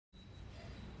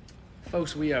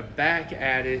Folks, we are back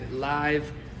at it live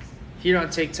here on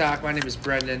TikTok. My name is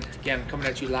Brendan. Again, I'm coming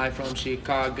at you live from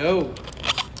Chicago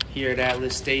here at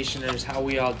Atlas Stationers. How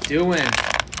we all doing?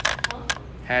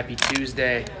 Happy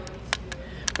Tuesday.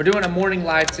 We're doing a morning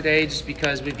live today just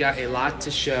because we've got a lot to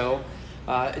show.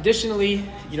 Additionally,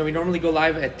 we normally go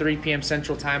live at 3 p.m.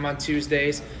 Central Time on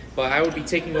Tuesdays, but I will be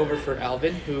taking over for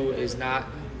Alvin, who is not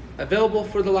available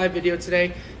for the live video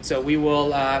today. So we will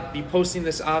be posting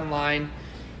this online,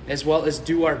 as well as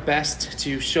do our best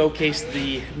to showcase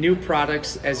the new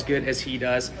products as good as he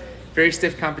does. Very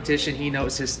stiff competition. He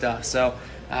knows his stuff. So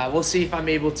we'll see if I'm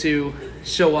able to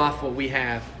show off what we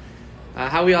have.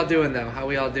 How we all doing, though? How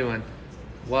we all doing?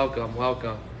 Welcome.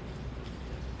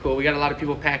 Cool. We got a lot of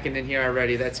people packing in here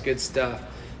already. That's good stuff.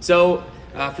 So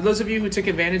for those of you who took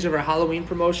advantage of our Halloween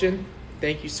promotion,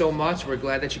 thank you so much. We're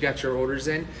glad that you got your orders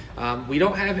in. We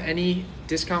don't have any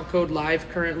discount code live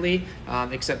currently,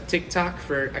 except TikTok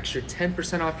for extra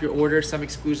 10% off your order. Some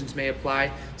exclusions may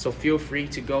apply, so feel free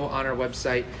to go on our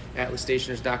website,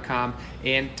 atlasstationers.com,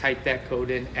 and type that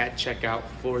code in at checkout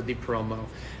for the promo.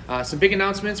 Some big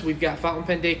announcements. We've got Fountain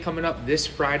Pen Day coming up this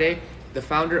Friday. The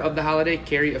founder of the holiday,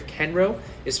 Carrie of Kenro,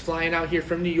 is flying out here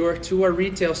from New York to our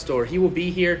retail store. He will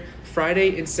be here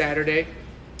Friday and Saturday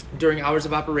during hours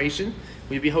of operation.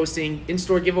 We'll be hosting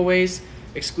in-store giveaways,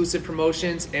 exclusive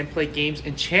promotions, and play games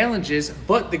and challenges.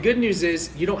 But the good news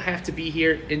is you don't have to be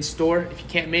here in store. If you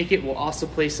can't make it, we'll also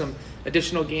play some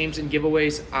additional games and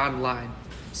giveaways online.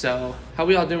 So how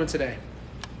we all doing today?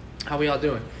 How we all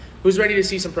doing? Who's ready to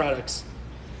see some products?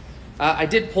 I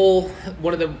did pull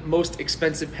one of the most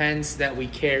expensive pens that we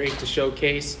carry to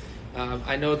showcase.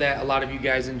 I know that a lot of you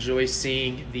guys enjoy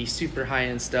seeing the super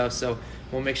high-end stuff, so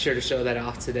we'll make sure to show that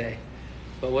off today.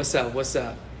 But what's up?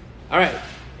 All right,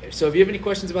 so if you have any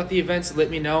questions about the events, let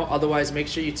me know. Otherwise, make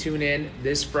sure you tune in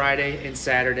this Friday and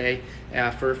Saturday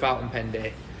for Fountain Pen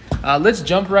Day. Let's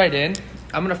jump right in.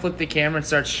 I'm going to flip the camera and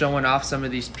start showing off some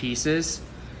of these pieces.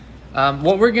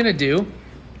 What we're going to do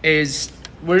is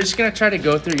we're just going to try to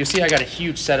go through. You'll see I got a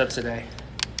huge setup today.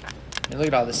 Look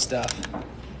at all this stuff.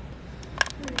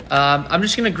 I'm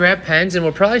just going to grab pens, and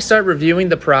we'll probably start reviewing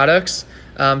the products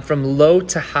from low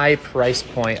to high price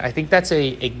point. I think that's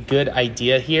a good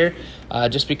idea here,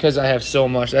 just because I have so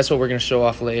much. That's what we're going to show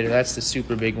off later. That's the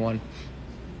super big one.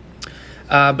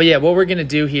 But yeah, what we're going to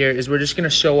do here is we're just going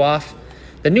to show off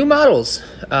the new models.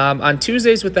 On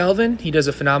Tuesdays with Alvin, he does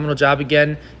a phenomenal job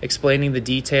again explaining the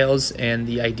details and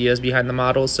the ideas behind the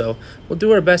models. So we'll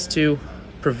do our best to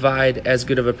provide as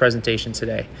good of a presentation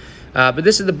today. But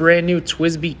this is the brand new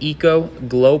TWSBI Eco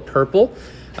Glow Purple.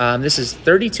 This is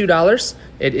 $32.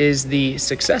 It is the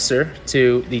successor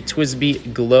to the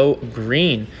TWSBI Glow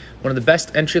Green, one of the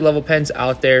best entry-level pens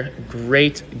out there.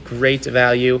 Great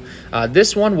value.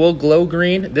 This one will glow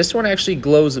green. This one actually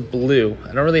glows blue.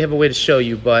 I don't really have a way to show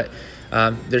you, but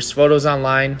there's photos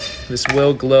online. This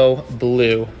will glow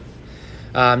blue.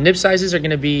 Nib sizes are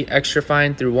going to be extra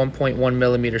fine through 1.1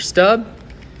 millimeter stub.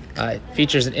 It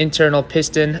features an internal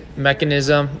piston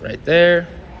mechanism right there.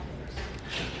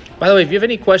 By the way, if you have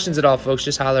any questions at all, folks,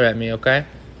 just holler at me, okay?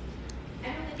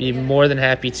 Be more than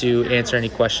happy to answer any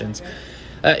questions.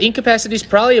 Ink capacity is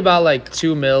probably about like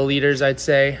 2 milliliters, I'd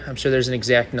say. I'm sure there's an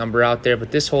exact number out there,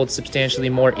 but this holds substantially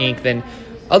more ink than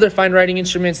other fine writing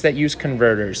instruments that use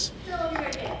converters.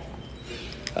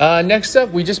 Next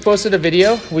up, we just posted a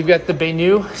video. We've got the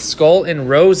Benu Skull and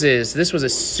Roses. This was a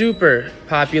super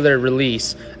popular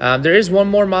release. There is one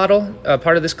more model,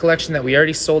 part of this collection that we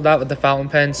already sold out with the fountain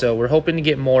pen, so we're hoping to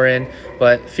get more in,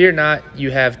 but fear not, you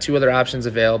have two other options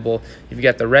available. You've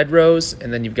got the Red Rose,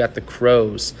 and then you've got the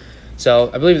Crows.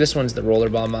 So I believe this one's the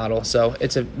rollerball model. So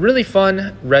it's a really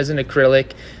fun resin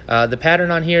acrylic. The pattern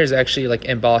on here is actually like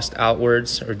embossed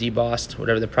outwards or debossed,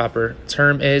 whatever the proper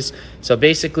term is. So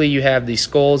basically you have the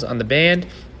skulls on the band,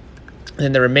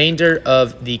 and the remainder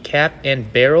of the cap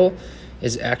and barrel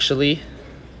is actually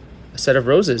a set of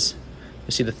roses.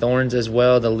 You see the thorns as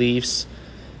well, the leaves.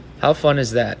 How fun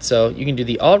is that? So you can do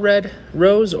the all red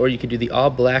rose, or you can do the all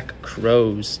black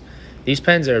crows. These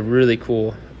pens are really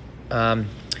cool.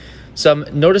 Some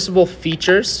noticeable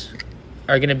features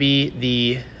are going to be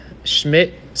the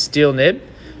Schmidt steel nib.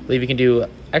 I believe you can do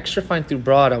extra fine through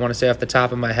broad, I want to say off the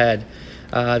top of my head.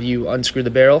 You unscrew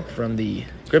the barrel from the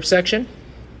grip section,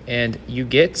 and you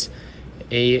get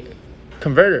a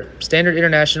converter, standard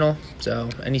international. So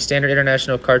any standard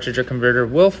international cartridge or converter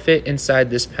will fit inside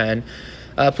this pen.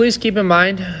 Please keep in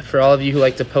mind, for all of you who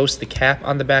like to post the cap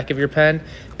on the back of your pen,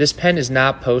 this pen is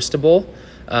not postable.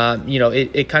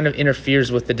 It kind of interferes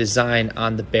with the design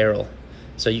on the barrel.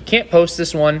 So you can't post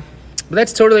this one, but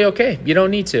that's totally okay. You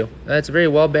don't need to. That's a very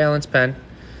well-balanced pen.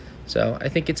 So I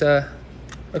think it's a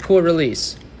a cool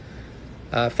release.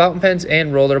 Fountain pens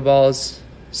and roller balls.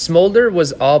 Smolder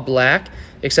was all black,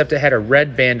 except it had a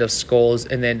red band of skulls,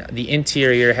 and then the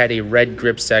interior had a red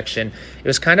grip section. It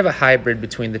was kind of a hybrid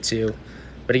between the two.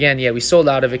 But again, yeah, we sold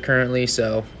out of it currently,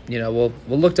 so you know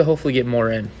we'll look to hopefully get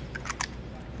more in.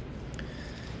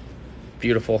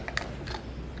 Beautiful.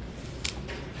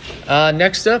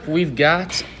 Next up, we've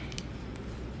got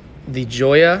the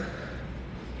Joya.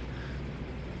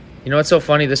 You know what's so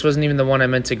funny? This wasn't even the one I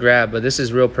meant to grab, but this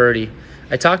is real pretty.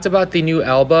 I talked about the new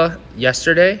Alba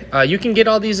yesterday. You can get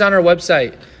all these on our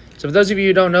website. So for those of you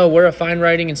who don't know, we're a fine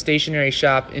writing and stationery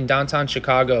shop in downtown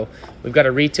Chicago. We've got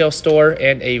a retail store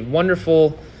and a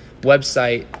wonderful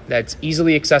website that's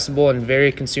easily accessible and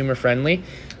very consumer friendly.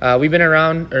 We've been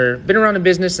around in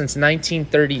business since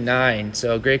 1939.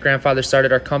 So great-grandfather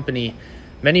started our company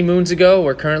many moons ago.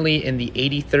 We're currently in the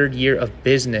 83rd year of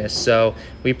business. So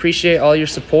we appreciate all your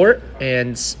support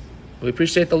and we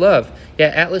appreciate the love.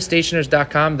 Yeah,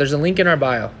 atlasstationers.com. There's a link in our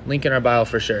bio. Link in our bio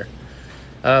for sure.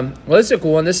 Well, this is a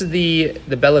cool one. This is the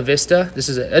Bella Vista. This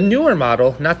is a newer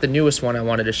model, not the newest one I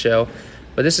wanted to show,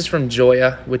 but this is from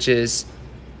Joya, which is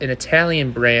an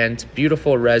Italian brand.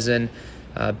 Beautiful resin,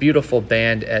 beautiful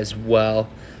band as well.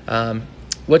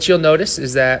 What you'll notice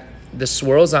is that the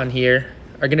swirls on here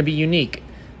are going to be unique.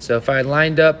 So if I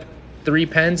lined up 3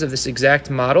 pens of this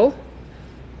exact model,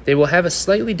 they will have a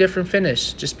slightly different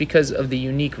finish just because of the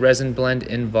unique resin blend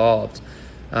involved.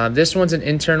 This one's an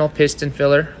internal piston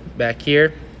filler back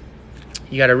here.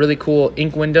 You got a really cool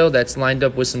ink window that's lined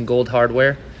up with some gold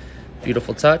hardware.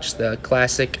 Beautiful touch. The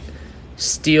classic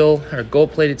steel or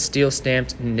gold-plated steel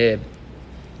stamped nib.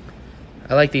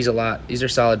 I like these a lot. These are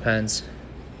solid pens.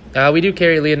 We do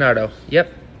carry Leonardo.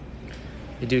 Yep.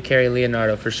 We do carry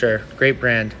Leonardo for sure. Great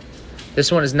brand.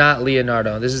 This one is not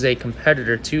Leonardo. This is a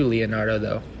competitor to Leonardo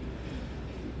though.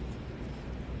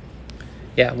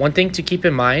 Yeah, one thing to keep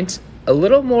in mind, a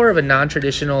little more of a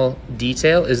non-traditional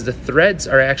detail is the threads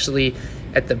are actually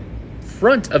at the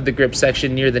front of the grip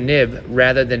section near the nib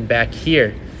rather than back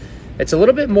here. It's a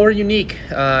little bit more unique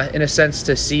in a sense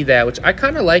to see that, which I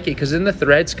kind of like it because then the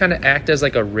threads kind of act as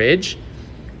like a ridge.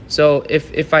 So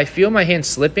if I feel my hand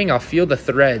slipping, I'll feel the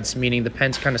threads, meaning the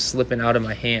pen's kind of slipping out of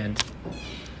my hand.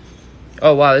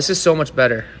 Oh, wow, this is so much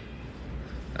better.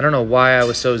 I don't know why I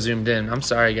was so zoomed in. I'm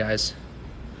sorry, guys.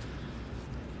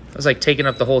 I was like taking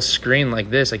up the whole screen like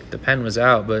this, like the pen was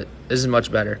out, but this is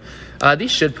much better.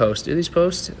 These should post. Do these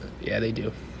post? Yeah, they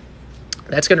do.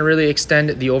 That's going to really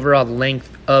extend the overall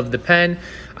length of the pen.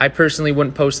 I personally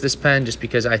wouldn't post this pen just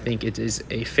because I think it is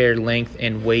a fair length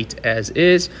and weight as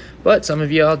is. But some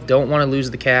of y'all don't want to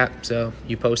lose the cap, so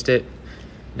you post it.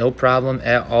 No problem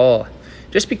at all.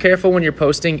 Just be careful when you're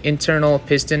posting internal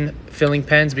piston filling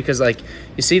pens because like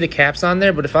you see the caps on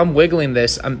there, but if I'm wiggling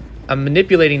this, I'm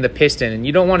manipulating the piston, and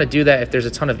you don't want to do that if there's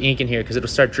a ton of ink in here because it'll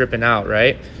start dripping out,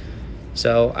 right?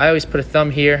 So I always put a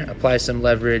thumb here, apply some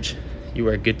leverage. You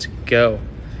are good to go.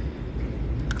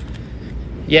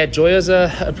 Yeah, Joya's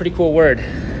a pretty cool word.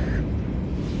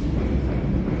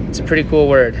 It's a pretty cool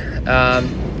word.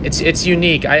 It's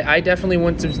unique. I definitely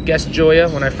wouldn't have guessed Joya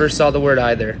when I first saw the word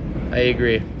either. I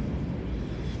agree.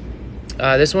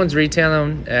 This one's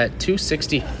retailing at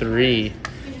 $263.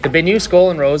 The Benu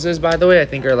Skull and Roses, by the way, I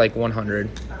think are like $100.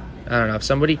 I don't know. If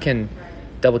somebody can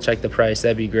double check the price,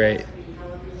 that'd be great.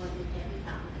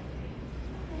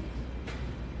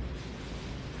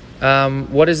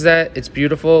 What is that? It's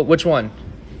beautiful. Which one?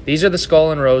 These are the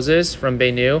Skull and Roses from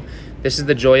Benu. This is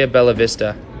the Joya Bella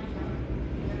Vista.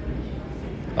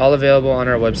 All available on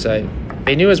our website.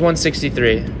 Benu is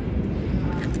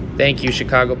 $163. Thank you,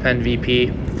 Chicago Pen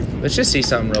VP. Let's just see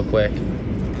something real quick. I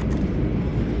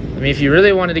mean, if you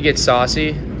really wanted to get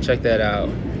saucy, check that out.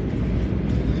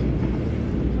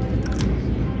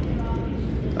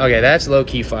 Okay, that's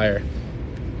low-key fire.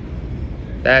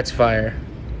 That's fire.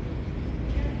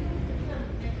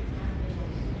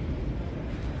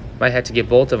 Might have to get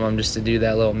both of them just to do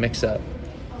that little mix-up.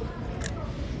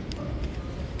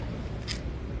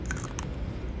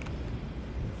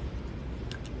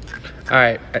 All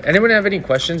right, anyone have any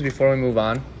questions before we move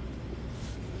on?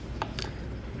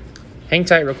 Hang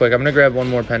tight real quick. I'm gonna grab one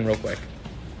more pen real quick.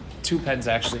 2 pens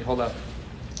actually, hold up.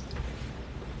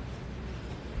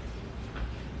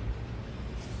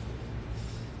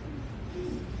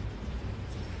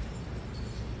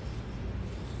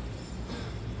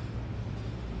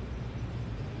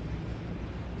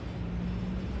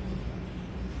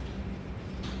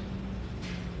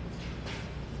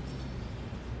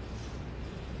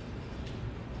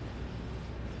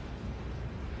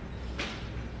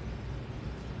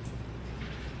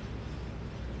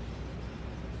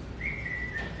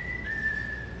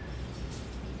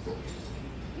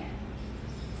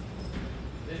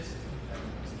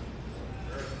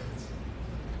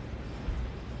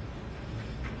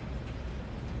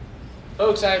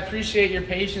 Folks, I appreciate your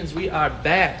patience. We are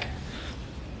back.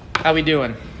 How we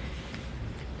doing?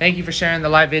 Thank you for sharing the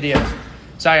live video.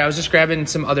 Sorry, I was just grabbing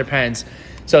some other pens.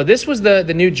 So this was the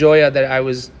new Joya that I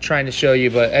was trying to show you,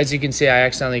 but as you can see, I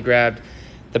accidentally grabbed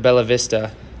the Bella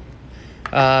Vista.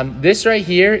 This right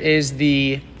here is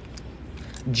the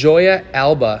Joya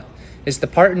Alba. It's the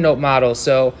part-and-note model.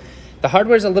 So the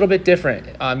hardware is a little bit different.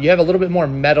 You have a little bit more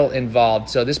metal involved.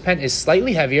 So this pen is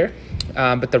slightly heavier,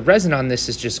 but the resin on this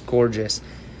is just gorgeous.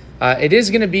 It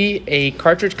is going to be a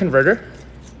cartridge converter.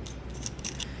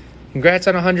 Congrats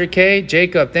on 100K.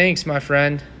 Jacob, thanks, my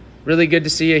friend. Really good to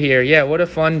see you here. Yeah, what a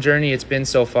fun journey it's been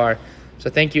so far.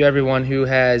 So thank you, everyone who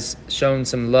has shown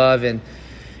some love and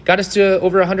got us to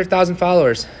over 100,000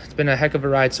 followers. It's been a heck of a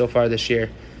ride so far this year.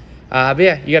 But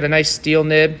yeah, you got a nice steel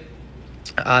nib.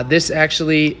 This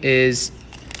actually is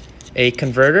a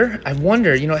converter. I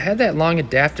wonder, it had that long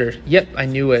adapter. Yep, I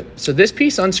knew it. So this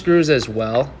piece unscrews as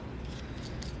well.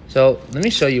 So let me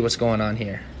show you what's going on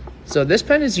here. So this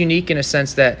pen is unique in a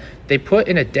sense that they put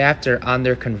an adapter on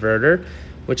their converter,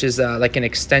 which is like an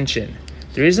extension.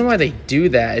 The reason why they do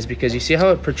that is because you see how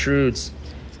it protrudes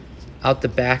out the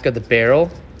back of the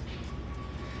barrel?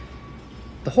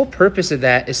 The whole purpose of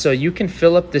that is so you can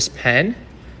fill up this pen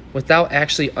without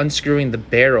actually unscrewing the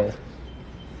barrel.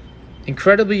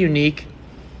 Incredibly unique.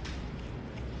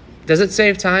 Does it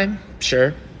save time?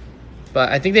 Sure. But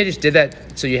I think they just did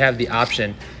that so you have the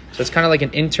option. So it's kind of like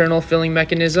an internal filling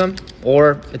mechanism,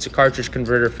 or it's a cartridge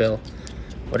converter fill.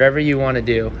 Whatever you want to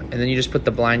do. And then you just put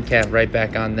the blind cap right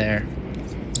back on there.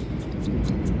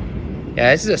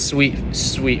 Yeah, this is a sweet,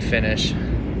 sweet finish.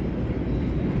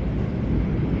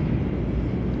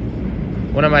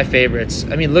 One of my favorites.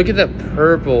 I mean, look at the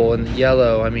purple and the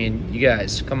yellow. I mean, you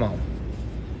guys, come on.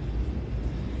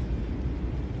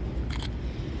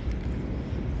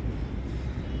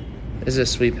 This is a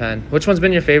sweet pen. Which one's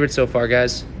been your favorite so far,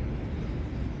 guys?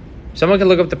 Someone can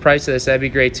look up the price of this. That'd be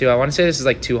great, too. I want to say this is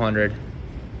like $200.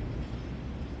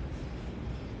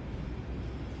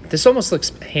 This almost looks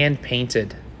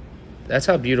hand-painted. That's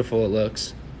how beautiful it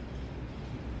looks.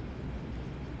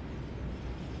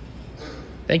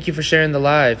 Thank you for sharing the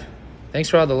live. Thanks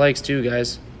for all the likes too,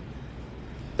 guys.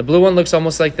 The blue one looks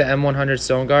almost like the M100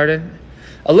 Stone Garden.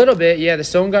 A little bit, yeah. The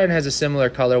Stone Garden has a similar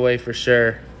colorway for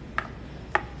sure.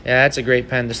 Yeah, that's a great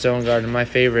pen, the Stone Garden, my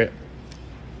favorite.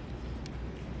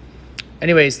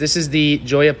 Anyways, this is the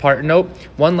Joya part-and-note.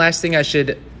 One last thing I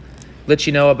should let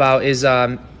you know about is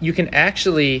you can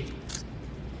actually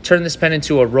turn this pen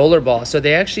into a roller ball. So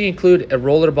they actually include a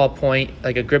roller ball point,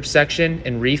 like a grip section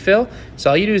and refill. So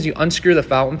all you do is you unscrew the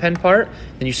fountain pen part,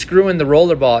 then you screw in the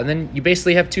roller ball, and then you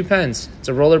basically have two pens. It's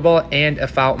a roller ball and a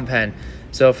fountain pen.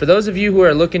 So for those of you who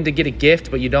are looking to get a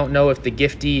gift, but you don't know if the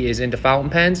giftee is into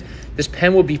fountain pens, this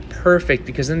pen will be perfect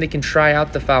because then they can try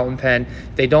out the fountain pen.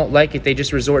 If they don't like it, they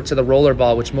just resort to the roller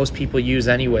ball, which most people use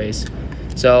anyways.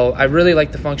 So I really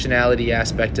like the functionality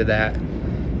aspect of that.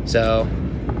 So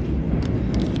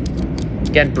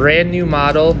again, brand new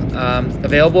model,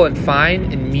 available in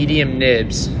fine and medium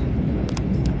nibs.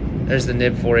 There's the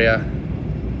nib for you.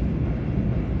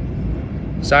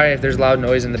 Sorry if there's loud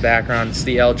noise in the background. It's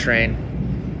the L train.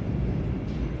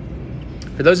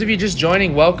 For those of you just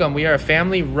joining, welcome. We are a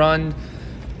family-run,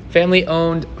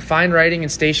 family-owned fine writing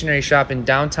and stationery shop in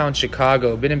downtown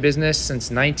Chicago. Been in business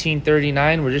since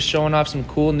 1939. We're just showing off some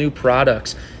cool new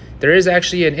products. There is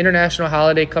actually an international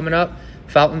holiday coming up,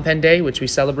 Fountain Pen Day, which we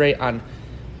celebrate on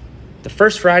the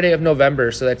first Friday of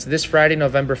November. So that's this Friday,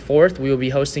 November 4th. We will be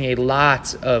hosting a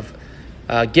lot of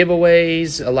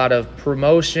giveaways, a lot of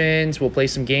promotions. We'll play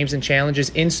some games and challenges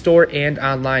in store and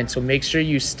online. So make sure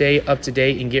you stay up to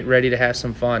date and get ready to have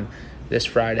some fun this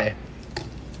Friday.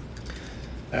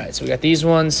 All right, so we got these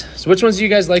ones. So which ones do you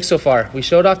guys like so far? We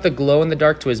showed off the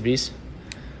glow-in-the-dark TWSBIs,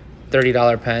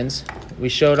 $30 pens. We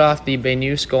showed off the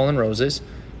Benu Skull and Roses,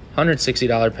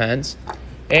 $160 pens.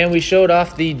 And we showed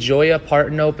off the Joya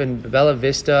part-and-note and Bella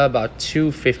Vista, about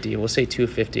 $250. We'll say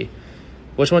 $250.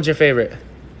 Which one's your favorite?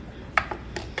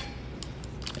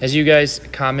 As you guys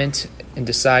comment and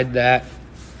decide that,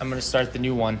 I'm going to start the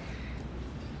new one.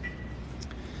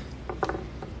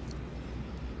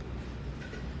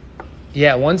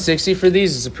 Yeah, $160 for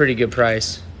these is a pretty good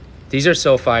price. These are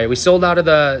so fire. We sold out of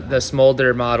the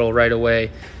Smolder model right away.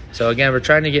 So again, we're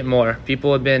trying to get more.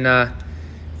 People have been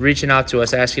reaching out to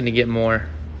us asking to get more.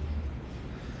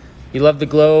 You love the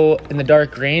glow in the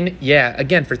dark green? Yeah,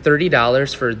 again, for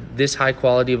 $30 for this high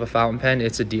quality of a fountain pen,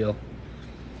 it's a deal.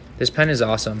 This pen is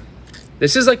awesome.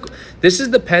 This is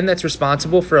the pen that's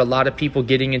responsible for a lot of people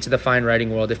getting into the fine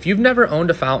writing world. If you've never owned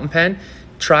a fountain pen,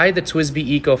 try the TWSBI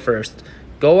Eco first.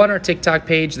 go on our TikTok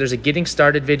page. There's a getting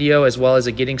started video as well as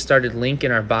a getting started link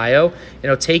in our bio.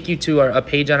 It'll take you to a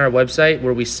page on our website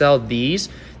where we sell these.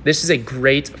 This is a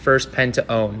great first pen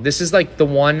to own. This is like the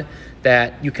one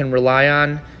that you can rely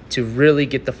on to really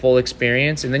get the full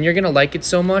experience. And then you're gonna like it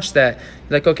so much that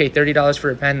you're like, okay, $30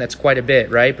 for a pen, that's quite a bit,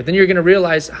 right? But then you're gonna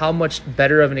realize how much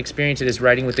better of an experience it is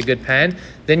writing with a good pen.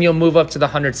 Then you'll move up to the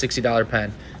 $160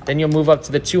 pen. Then you'll move up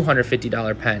to the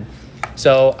 $250 pen.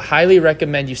 So highly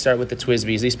recommend you start with the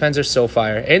TWSBIs. These pens are so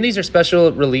fire. And these are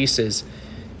special releases.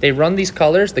 They run these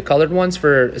colors, the colored ones,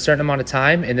 for a certain amount of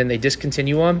time, and then they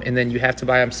discontinue them, and then you have to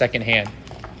buy them secondhand.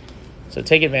 So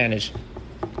take advantage.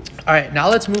 All right, now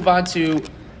let's move on to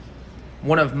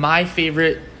one of my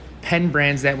favorite pen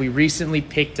brands that we recently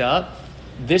picked up.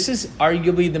 This is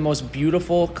arguably the most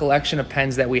beautiful collection of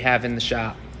pens that we have in the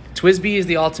shop. TWSBI is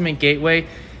the ultimate gateway.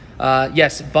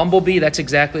 Yes, Bumblebee, that's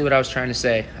exactly what I was trying to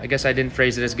say. I guess I didn't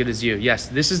phrase it as good as you. Yes,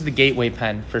 this is the gateway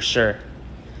pen for sure,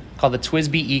 called the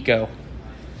TWSBI Eco.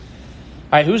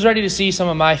 All right, who's ready to see some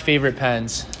of my favorite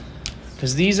pens?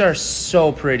 Because these are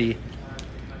so pretty.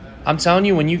 I'm telling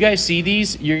you, when you guys see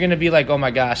these, you're going to be like, oh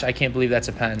my gosh, I can't believe that's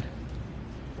a pen.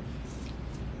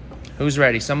 Who's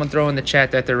ready? Someone throw in the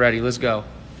chat that they're ready. Let's go.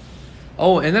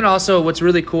 Oh, and then also what's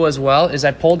really cool as well is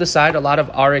I pulled aside a lot of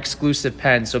our exclusive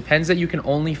pens. So pens that you can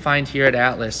only find here at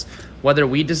Atlas, whether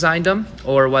we designed them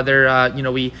or whether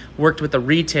we worked with a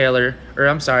retailer, or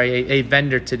I'm sorry, a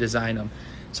vendor to design them.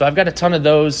 So I've got a ton of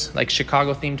those, like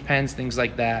Chicago themed pens, things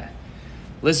like that.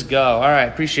 Let's go. All right,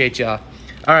 appreciate y'all.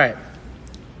 All right,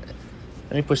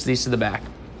 let me push these to the back.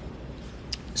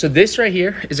 So this right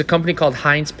here is a company called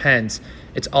Heinz Pens.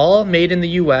 It's all made in the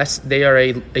US. They are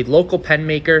a local pen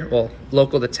maker, well,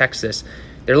 local to Texas.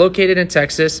 They're located in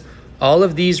Texas. All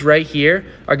of these right here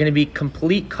are gonna be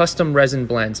complete custom resin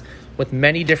blends with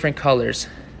many different colors.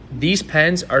 These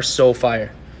pens are so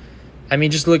fire. I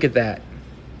mean, just look at that.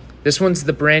 This one's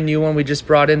the brand new one we just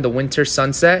brought in, the Winter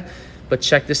Sunset. But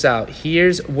check this out.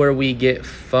 Here's where we get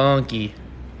funky.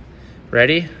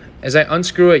 Ready? As I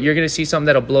unscrew it, you're gonna see something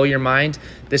that'll blow your mind.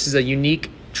 This is a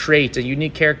unique trait, a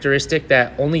unique characteristic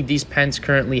that only these pens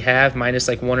currently have, minus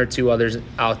like one or two others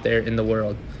out there in the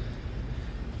world.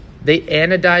 They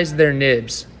anodize their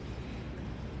nibs.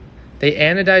 They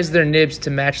anodize their nibs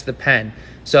to match the pen.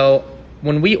 So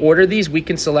when we order these, we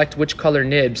can select which color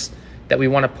nibs that we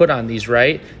want to put on these,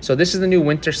 right? So this is the new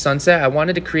Winter Sunset. I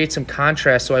wanted to create some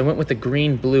contrast, so I went with the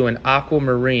green, blue, and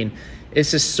aquamarine.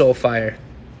 This is so fire.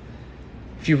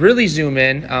 If you really zoom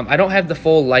in, I don't have the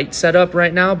full light set up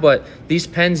right now, but these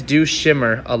pens do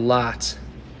shimmer a lot.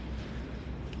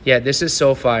 Yeah, this is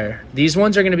so fire. These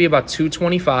ones are gonna be about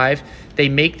 $225. They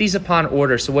make these upon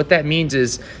order. So what that means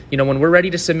is, when we're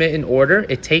ready to submit an order,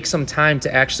 it takes some time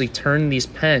to actually turn these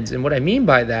pens. And what I mean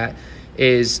by that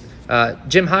is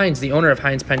Jim Heinz, the owner of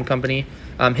Heinz Pen Company,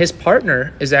 his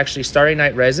partner is actually Starry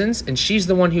Night Resins, and she's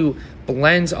the one who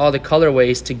blends all the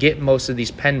colorways to get most of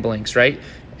these pen blinks, right?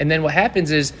 And then what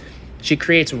happens is she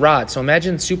creates rods. So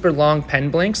imagine super long pen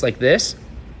blinks like this.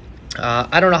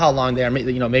 I don't know how long they are,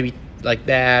 maybe like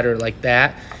that or like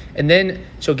that. And then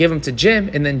she'll give them to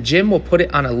Jim, and then Jim will put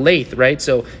it on a lathe, right?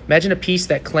 So imagine a piece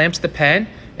that clamps the pen,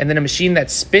 and then a machine that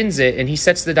spins it, and he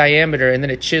sets the diameter, and then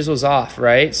it chisels off,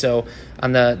 right? So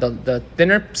on the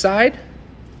thinner side,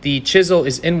 the chisel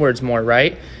is inwards more,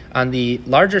 right? On the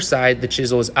larger side, the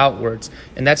chisel is outwards.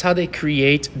 And that's how they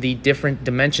create the different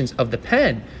dimensions of the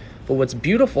pen. But what's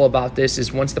beautiful about this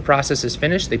is once the process is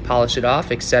finished, they polish it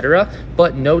off, etc.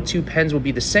 But no two pens will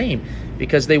be the same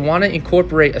because they want to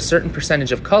incorporate a certain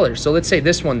percentage of color. So let's say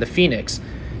this one, the Phoenix.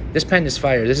 This pen is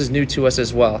fire. This is new to us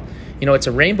as well. It's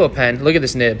a rainbow pen. Look at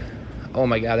this nib. Oh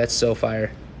my God, that's so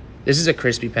fire. This is a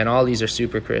crispy pen. All these are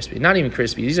super crispy. Not even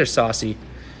crispy. These are saucy.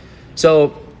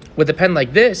 So with a pen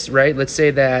like this, right, let's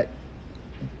say that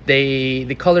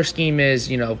the color scheme is,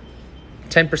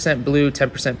 10% blue,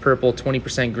 10% purple,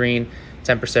 20% green,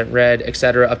 10% red,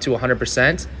 etc., up to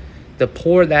 100%. They'll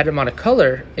pour that amount of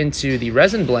color into the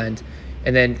resin blend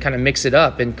and then kind of mix it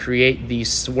up and create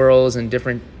these swirls and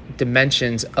different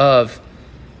dimensions of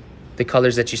the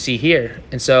colors that you see here.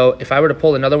 And so if I were to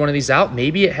pull another one of these out,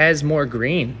 maybe it has more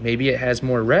green, maybe it has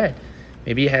more red,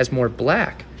 maybe it has more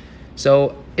black.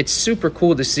 So it's super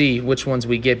cool to see which ones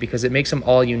we get because it makes them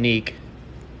all unique.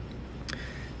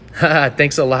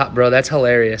 Thanks a lot, bro. That's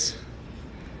hilarious.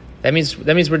 That means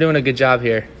we're doing a good job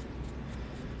here.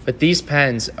 But these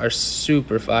pens are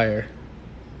super fire.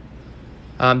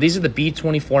 These are the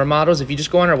B24 models. If you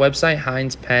just go on our website,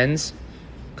 Heinz Pens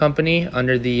Company,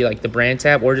 under the brand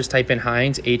tab, or just type in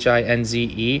Heinz,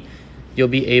 H-I-N-Z-E, you'll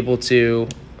be able to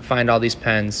find all these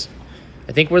pens.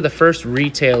 I think we're the first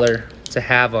retailer to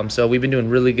have them. So we've been doing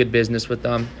really good business with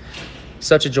them.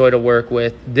 Such a joy to work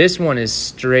with. This one is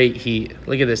straight heat.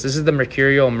 Look at this. This is the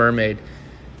Mercurial Mermaid.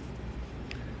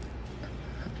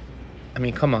 I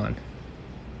mean, come on.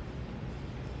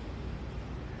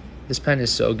 This pen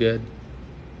is so good.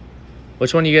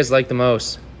 Which one do you guys like the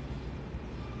most?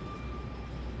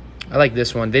 I like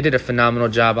this one. They did a phenomenal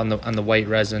job on the white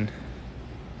resin.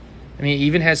 I mean, it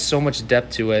even has so much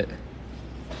depth to it.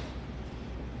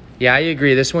 Yeah, I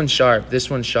agree. This one's sharp. This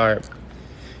one's sharp.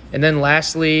 And then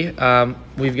lastly,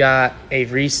 we've got a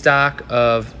restock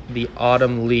of the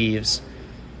Autumn Leaves.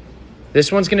 This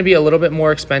one's going to be a little bit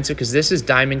more expensive because this is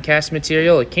diamond cast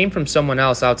material. It came from someone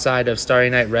else outside of Starry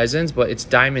Night Resins, but it's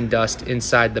diamond dust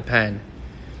inside the pen.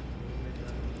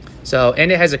 So,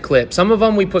 and it has a clip. Some of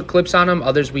them we put clips on them,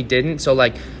 others we didn't. So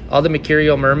like all the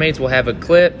Mercurial Mermaids will have a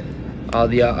clip. All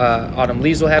the Autumn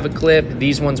Leaves will have a clip.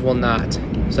 These ones will not.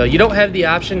 So you don't have the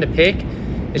option to pick.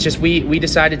 It's just we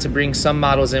decided to bring some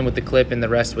models in with the clip and the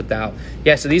rest without.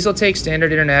 Yeah, so these will take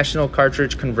standard international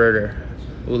cartridge converter.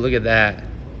 Ooh, look at that.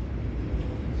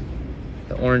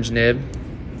 The orange nib.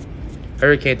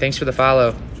 Hurricane, thanks for the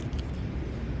follow.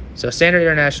 So standard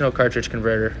international cartridge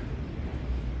converter.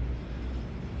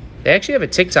 They actually have a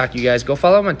TikTok, you guys. Go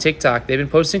follow them on TikTok. They've been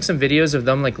posting some videos of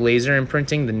them like laser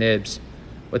imprinting the nibs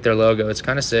with their logo. It's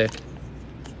kind of sick. I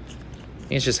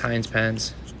think it's just Heinz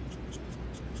pens.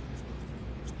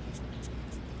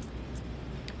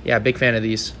 Yeah, big fan of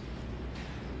these.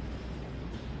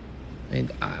 I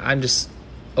mean, I'm just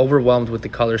overwhelmed with the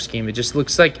color scheme. It just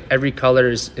looks like every color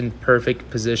is in perfect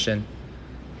position.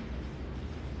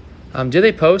 Do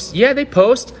they post? Yeah, they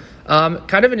post.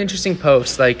 Kind of an interesting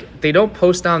post. Like, they don't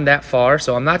post down that far,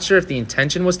 so I'm not sure if the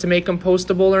intention was to make them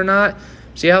postable or not.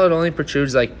 See how it only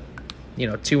protrudes like,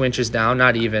 2 inches down,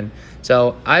 not even.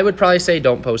 So I would probably say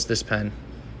don't post this pen.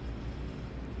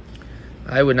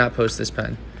 I would not post this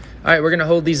pen. All right, we're going to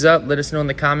hold these up. Let us know in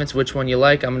the comments which one you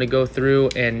like. I'm going to go through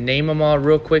and name them all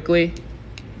real quickly.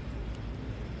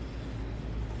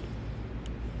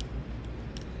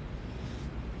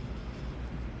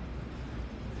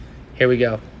 Here we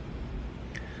go.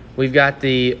 We've got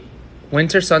the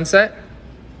Winter Sunset,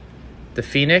 the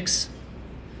Phoenix,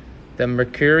 the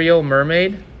Mercurial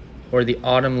Mermaid, or the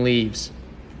Autumn Leaves.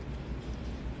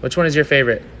 Which one is your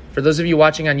favorite? For those of you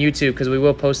watching on YouTube, because we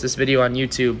will post this video on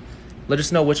YouTube, let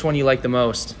us know which one you like the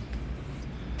most.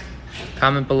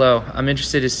 Comment below. I'm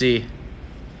interested to see.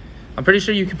 I'm pretty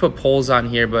sure you can put polls on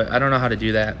here, but I don't know how to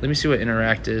do that. Let me see what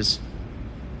interact is.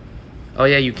 Oh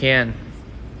yeah, you can.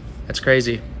 That's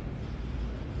crazy.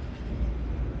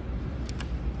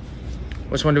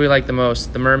 Which one do we like the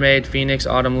most? The Mermaid, Phoenix,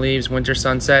 Autumn Leaves, Winter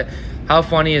Sunset. How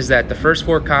funny is that? The first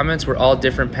 4 comments were all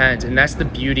different pens, and that's the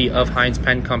beauty of Heinz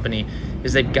Pen Company,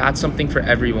 is they've got something for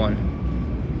everyone.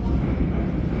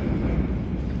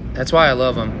 That's why I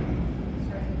love them.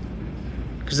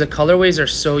 Because the colorways are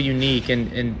so unique,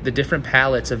 and the different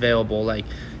palettes available. Like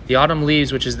the Autumn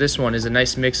Leaves, which is this one, is a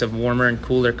nice mix of warmer and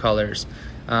cooler colors.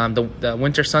 The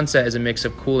Winter Sunset is a mix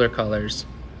of cooler colors.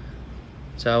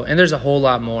 So, and there's a whole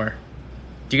lot more.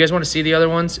 Do you guys want to see the other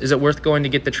ones? Is it worth going to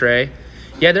get the tray?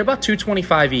 Yeah, they're about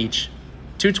 $225 each.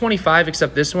 $225,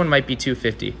 except this one might be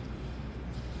 $250.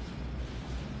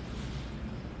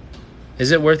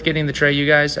 Is it worth getting the tray, you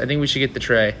guys? I think we should get the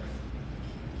tray,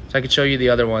 so I could show you the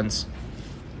other ones.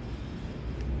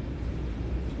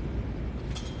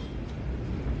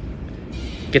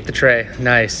 Get the tray.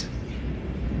 Nice.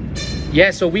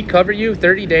 Yeah, so we cover you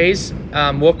 30 days.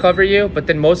 We'll cover you, but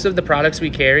then most of the products we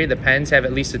carry, the pens, have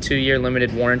at least a 2-year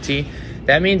limited warranty.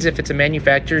 That means if it's a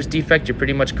manufacturer's defect, you're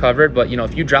pretty much covered. But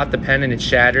if you drop the pen and it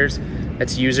shatters,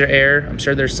 that's user error. I'm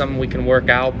sure there's something we can work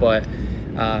out, but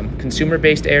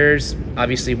consumer-based errors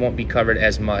obviously won't be covered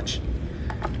as much.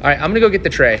 All right, I'm gonna go get the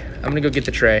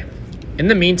tray. In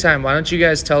the meantime, why don't you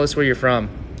guys tell us where you're from?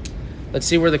 Let's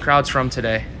see where the crowd's from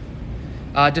today.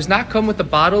 Does not come with a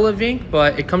bottle of ink,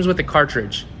 but it comes with a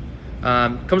cartridge.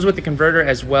 Comes with the converter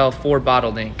as well for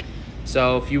bottled ink.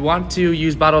 So if you want to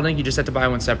use bottled ink, you just have to buy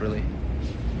one separately.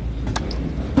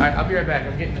 All right, I'll be right back.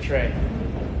 I'm getting the tray.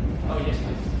 Oh, yes,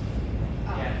 please.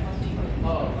 Yeah.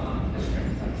 Oh, this tray.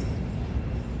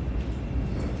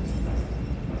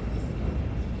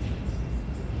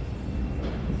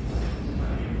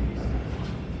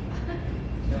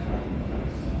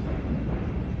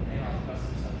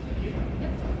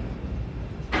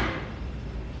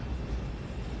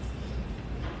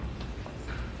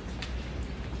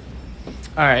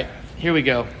 All right, here we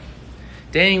go.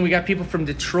 Dang, we got people from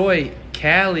Detroit,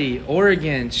 Cali,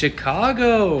 Oregon,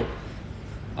 Chicago.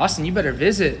 Austin, you better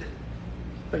visit.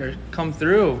 Better come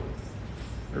through.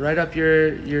 Right up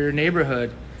your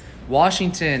neighborhood.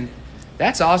 Washington,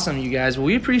 That's awesome, you guys. Well,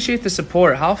 we appreciate the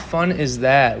support. How fun is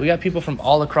that? We got people from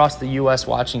all across the U.S.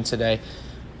 watching today.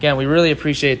 Again, we really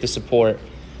appreciate the support.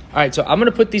 All right, so I'm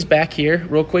going to put these back here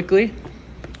real quickly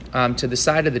to the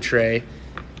side of the tray,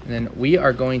 and then we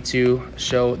are going to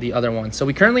show the other one. So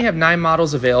we currently have 9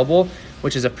 models available,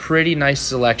 which is a pretty nice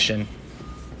selection.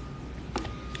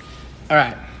 All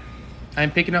right,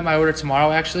 I'm picking up my order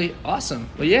tomorrow, actually. Awesome.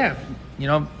 Well, yeah,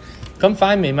 come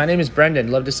find me. My name is Brendan.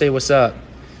 Love to say what's up.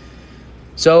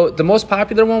 So the most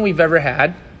popular one we've ever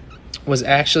had was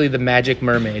actually the Magic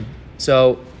Mermaid.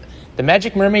 So the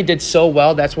Magic Mermaid did so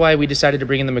well, that's why we decided to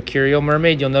bring in the Mercurial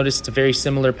Mermaid. You'll notice it's a very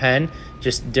similar pen,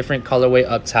 just different colorway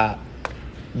up top.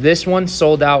 This one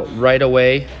sold out right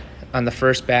away on the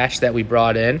first batch that we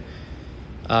brought in.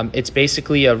 It's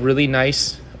basically a really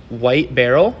nice white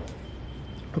barrel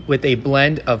with a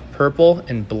blend of purple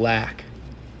and black.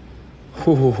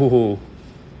 Ooh,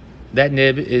 that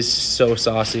nib is so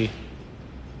saucy.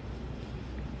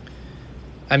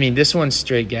 I mean, this one's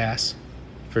straight gas,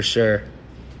 for sure.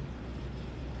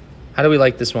 How do we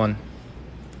like this one?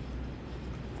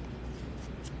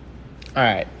 All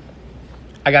right.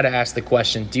 I got to ask the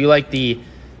question. Do you like the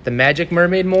Magic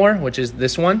Mermaid more, which is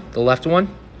this one, the left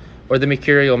one, or the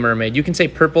Mercurial Mermaid? You can say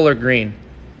purple or green.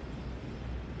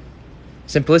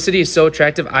 Simplicity is so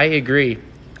attractive. I agree.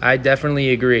 I definitely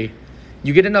agree.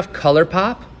 You get enough color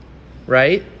pop,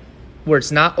 right, where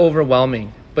it's not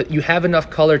overwhelming, but you have enough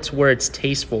color to where it's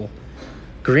tasteful.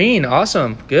 Green,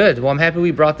 awesome, good. Well, I'm happy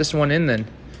we brought this one in then.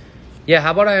 Yeah,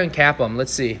 how about I uncap them?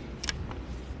 Let's see.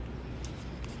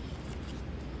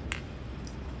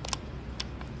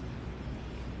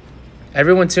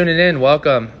 Everyone tuning in,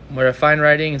 welcome. We're a fine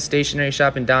writing and stationery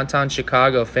shop in downtown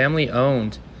Chicago, family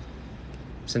owned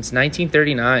since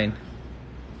 1939.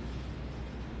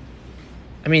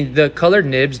 I mean, the colored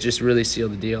nibs just really seal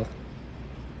the deal.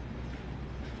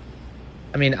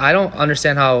 I mean, I don't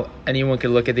understand how anyone could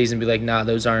look at these and be like, nah,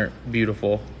 those aren't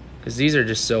beautiful, because these are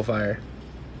just so fire.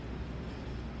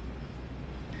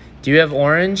 Do you have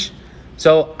orange?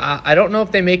 So I don't know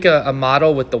if they make a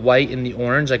model with the white and the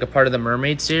orange, like a part of the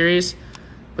Mermaid series,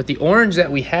 but the orange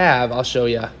that we have, I'll show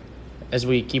you as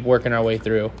we keep working our way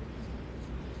through.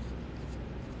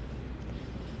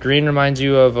 Green reminds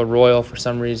you of a royal for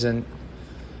some reason.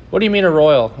 What do you mean a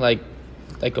royal? Like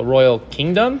a royal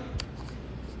kingdom?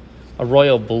 A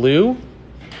royal blue?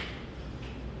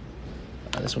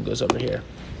 This one goes over here.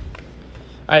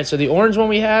 All right, so the orange one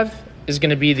we have is going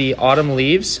to be the Autumn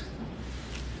Leaves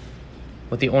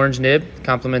with the orange nib.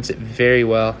 Complements it very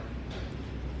well.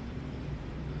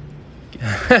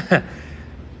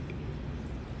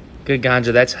 Good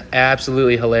ganja. That's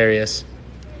absolutely hilarious.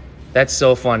 That's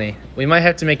so funny. We might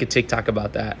have to make a TikTok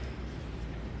about that.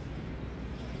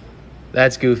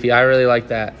 That's goofy. I really like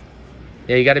that.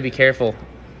 Yeah, you got to be careful.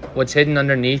 What's hidden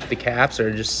underneath the caps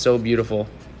are just so beautiful.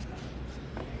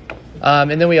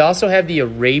 And then we also have the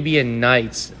Arabian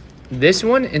Nights. This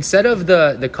one, instead of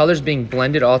the colors being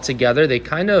blended all together, they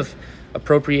kind of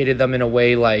appropriated them in a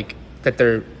way like that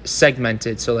they're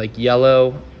segmented. So like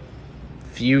yellow,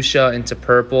 fuchsia into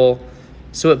purple.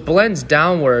 So it blends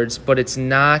downwards, but it's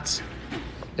not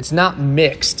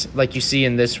mixed like you see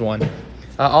in this one.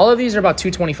 All of these are about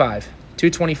 $225.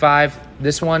 $225.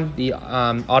 This one, the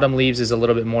Autumn Leaves, is a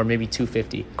little bit more, maybe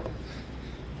 $250.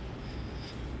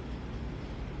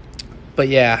 But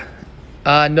yeah,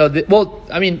 well,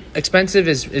 I mean, expensive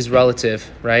is relative,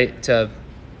 right, to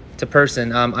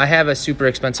person. I have a super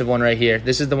expensive one right here.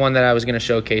 This is the one that I was going to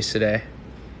showcase today.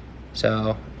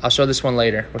 So I'll show this one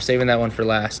later. We're saving that one for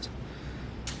last.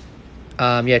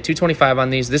 Yeah, $225 on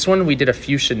these. This one we did a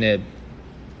fuchsia nib.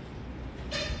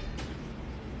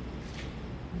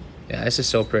 Yeah, this is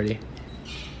so pretty.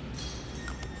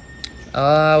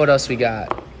 What else we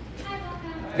got?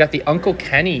 We got the Uncle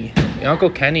Kenny. The Uncle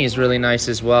Kenny is really nice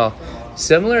as well.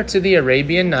 Similar to the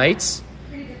Arabian Nights,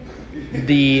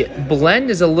 the blend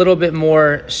is a little bit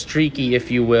more streaky, if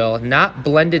you will. Not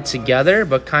blended together,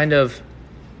 but kind of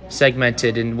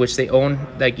segmented, in which they own,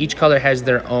 like each color has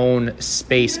their own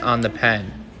space on the pen.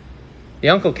 The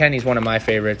Uncle Kenny is one of my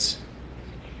favorites.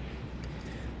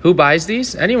 Who buys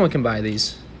these? Anyone can buy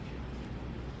these.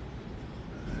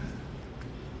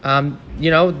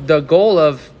 The goal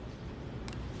of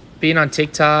being on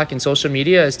TikTok and social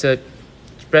media is to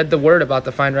spread the word about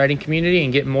the fine writing community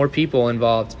and get more people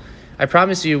involved. I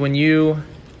promise you, when you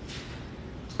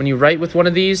write with one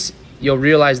of these, you'll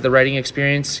realize the writing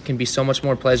experience can be so much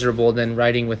more pleasurable than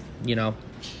writing with,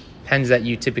 pens that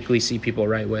you typically see people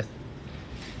write with.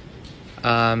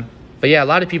 But yeah, a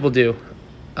lot of people do.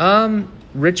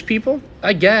 Rich people,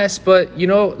 I guess, but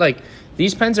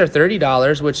these pens are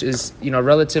 $30, which is,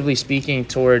 relatively speaking,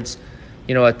 towards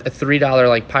you know, a $3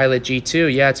 like Pilot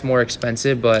G2, yeah, it's more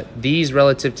expensive, but these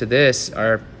relative to this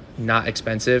are not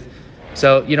expensive.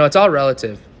 So, you know, it's all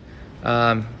relative.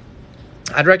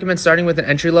 I'd recommend starting with an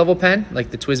entry-level pen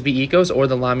like the TWSBI Ecos or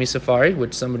the Lamy Safari,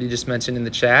 which somebody just mentioned in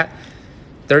the chat.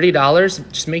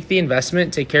 $30, just make the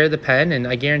investment, take care of the pen, and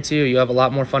I guarantee you'll have a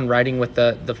lot more fun writing with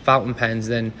the fountain pens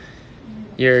than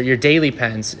your daily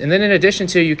pens. And then in addition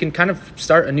to, you can kind of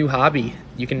start a new hobby.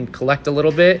 You can collect a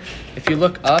little bit. If you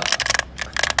look up,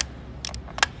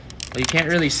 well, you can't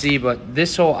really see, but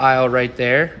this whole aisle right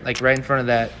there, like right in front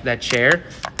of that chair,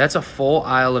 that's a full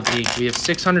aisle of ink. We have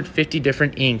 650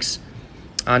 different inks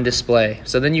on display.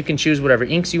 So then you can choose whatever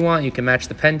inks you want. You can match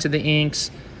the pen to the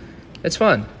inks. It's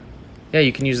fun. Yeah,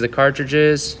 you can use the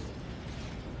cartridges.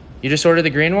 You just order the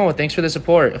green one? Well, thanks for the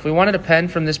support. If we wanted a pen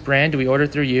from this brand, do we order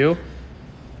through you?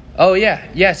 Oh, yeah.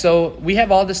 Yeah, so we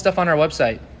have all this stuff on our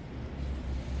website.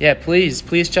 Yeah, please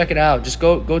check it out. Just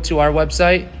go to our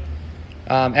website,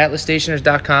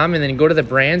 atlasstationers.com, and then go to the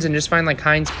brands and just find like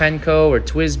Heinz Pen Co. or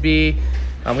TWSBI.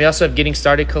 We also have Getting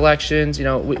Started collections. You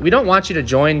know, we don't want you to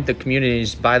join the community and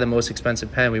just buy the most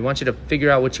expensive pen. We want you to figure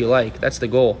out what you like. That's the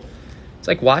goal. It's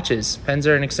like watches. Pens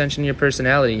are an extension of your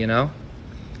personality, you know?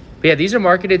 But yeah, these are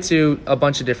marketed to a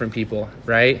bunch of different people,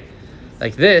 right?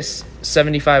 Like this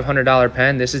 $7,500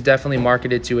 pen, this is definitely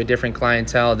marketed to a different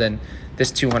clientele than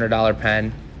this $200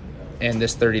 pen and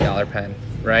this $30 pen,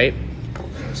 right?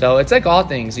 So it's like all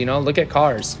things, you know? Look at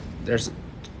cars. There's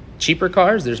cheaper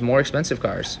cars, there's more expensive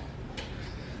cars.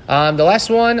 The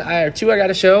last one, or two I got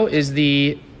to show is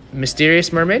the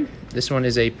Mysterious Mermaid. This one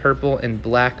is a purple and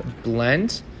black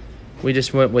blend. We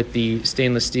just went with the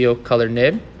stainless steel color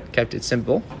nib, kept it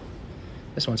simple.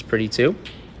 This one's pretty too.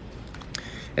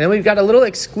 And then we've got a little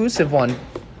exclusive one.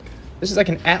 This is like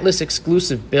an Atlas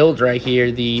exclusive build right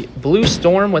here. The Blue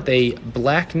Storm with a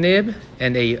black nib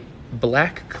and a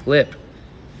black clip.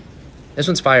 This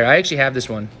one's fire. I actually have this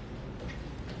one.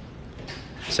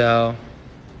 So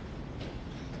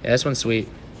yeah, this one's sweet.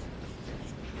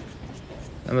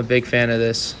 I'm a big fan of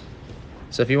this.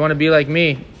 So if you want to be like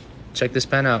me, check this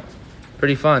pen out.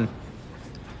 Pretty fun.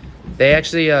 They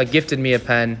actually gifted me a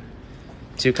pen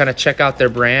to kind of check out their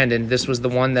brand, and this was the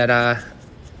one that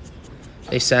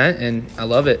they sent, and I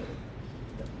love it.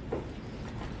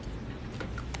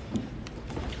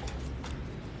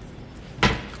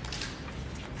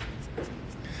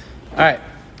 All right,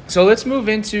 so let's move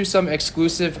into some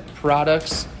exclusive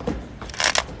products.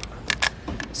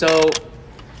 So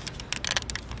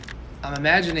I'm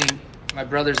imagining my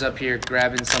brother's up here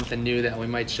grabbing something new that we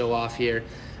might show off here.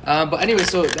 But anyway,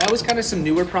 so that was kind of some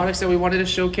newer products that we wanted to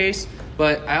showcase.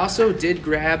 But I also did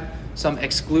grab some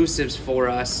exclusives for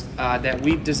us that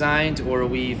we've designed or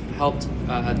we've helped,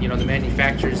 the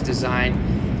manufacturers design,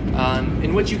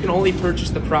 in which you can only purchase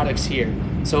the products here.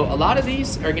 So a lot of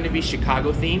these are going to be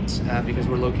Chicago themed because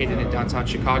we're located in downtown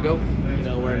Chicago. You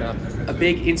know, we're in a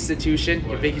big institution,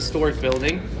 a big historic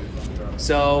building.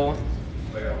 So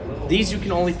these you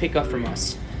can only pick up from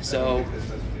us. So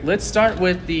let's start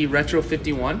with the Retro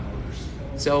 51.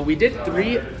 So we did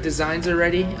 3 designs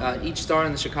already. Each star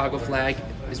on the Chicago flag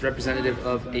is representative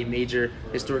of a major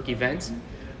historic event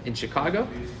in Chicago.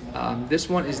 This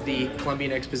one is the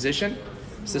Columbian Exposition.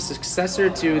 It's the successor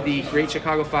to the Great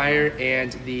Chicago Fire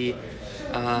and the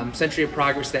Century of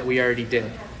Progress that we already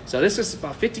did. So this is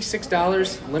about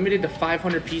 $56, limited to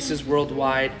 500 pieces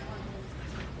worldwide.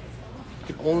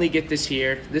 You can only get this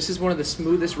here. This is one of the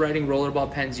smoothest writing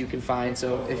rollerball pens you can find.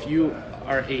 So if you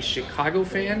are a Chicago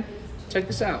fan, check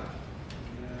this out.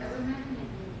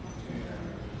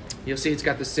 You'll see it's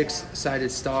got the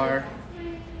 6-sided star.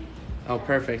 Oh,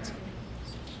 perfect.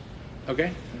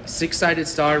 Okay, 6-sided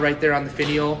star right there on the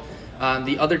finial.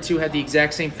 The other 2 had the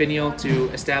exact same finial to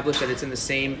establish that it's in the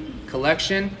same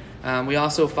collection. We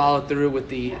also followed through with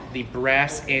the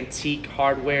brass antique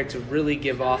hardware to really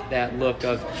give off that look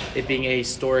of it being a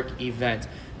historic event.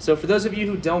 So for those of you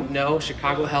who don't know,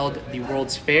 Chicago held the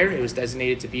World's Fair. It was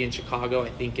designated to be in Chicago, I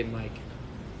think in like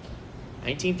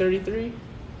 1933?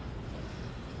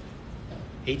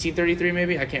 1833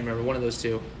 maybe? I can't remember, one of those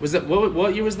two. Was that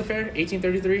what year was the fair?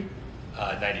 1833?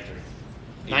 93.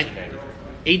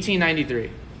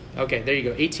 1893. Okay, there you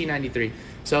go, 1893.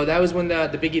 So that was when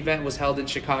the big event was held in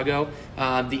Chicago.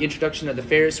 The introduction of the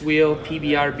Ferris wheel,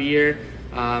 PBR beer,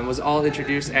 was all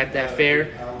introduced at that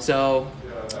fair. So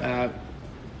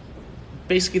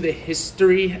basically the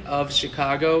history of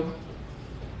Chicago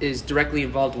is directly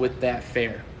involved with that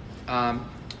fair.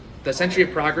 The Century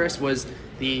of Progress was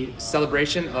the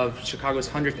celebration of Chicago's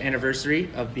 100th anniversary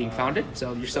of being founded.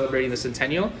 So you're celebrating the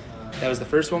centennial. That was the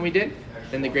first one we did.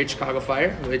 Then the Great Chicago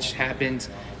Fire, which happened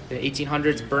the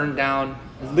 1800s, burned down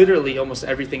literally almost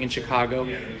everything in Chicago.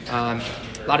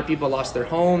 A lot of people lost their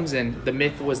homes, and the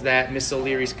myth was that Miss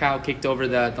O'Leary's cow kicked over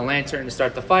the lantern to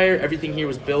start the fire. Everything here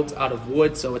was built out of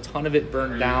wood, so a ton of it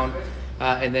burned down.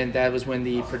 And then that was when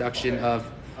the production of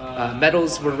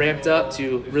metals were ramped up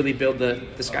to really build the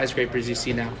skyscrapers you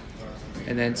see now.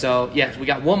 And then, so yeah, we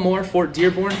got one more, Fort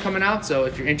Dearborn, coming out. So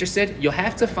if you're interested, you'll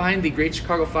have to find the Great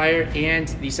Chicago Fire and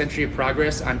the Century of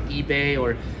Progress on eBay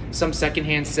or some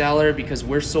secondhand seller, because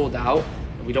we're sold out.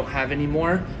 We don't have any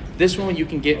more. This one you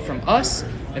can get from us.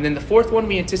 And then the fourth one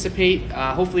we anticipate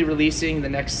hopefully releasing the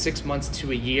next 6 months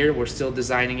to a year. We're still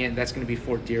designing it. That's going to be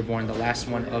Fort Dearborn, the last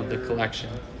one of the collection.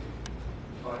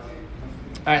 All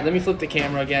right, let me flip the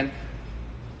camera again.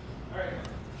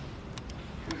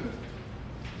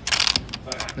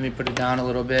 Let me put it down a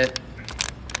little bit.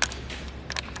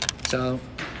 So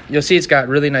you'll see it's got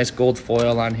really nice gold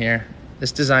foil on here.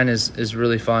 This design is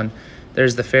really fun.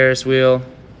 There's the Ferris wheel.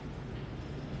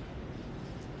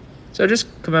 So it just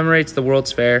commemorates the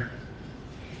World's Fair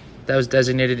that was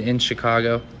designated in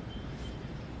Chicago.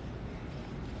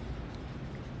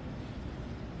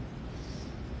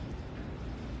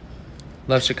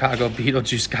 Love Chicago.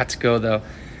 Beetlejuice got to go though.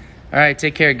 All right,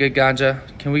 take care, Good Ganja.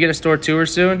 Can we get a store tour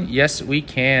soon? Yes, we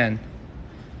can.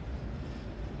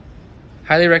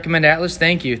 Highly recommend Atlas.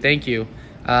 Thank you, thank you.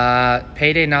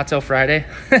 Payday not till Friday.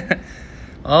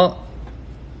 Well,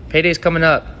 payday's coming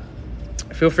up.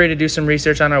 Feel free to do some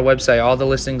research on our website. All the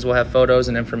listings will have photos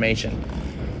and information.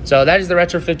 So that is the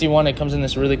Retro 51. It comes in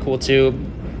this really cool tube.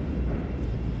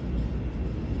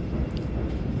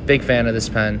 Big fan of this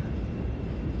pen.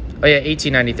 Oh yeah,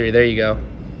 1893, there you go.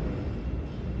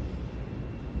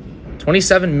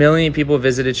 27 million people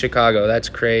visited Chicago. That's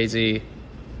crazy.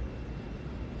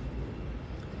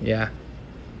 Yeah.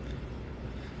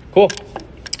 Cool.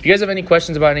 If you guys have any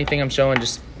questions about anything I'm showing,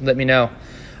 just let me know.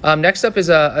 Next up is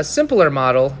a simpler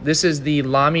model. This is the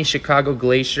Lamy Chicago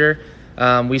Glacier.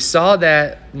 We saw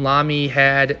that Lamy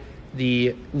had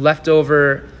the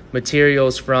leftover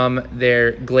materials from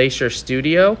their Glacier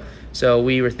studio. So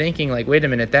we were thinking, like, wait a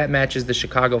minute, that matches the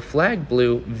Chicago flag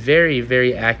blue very,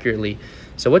 very accurately.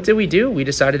 So what did we do? We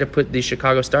decided to put the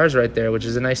Chicago stars right there, which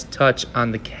is a nice touch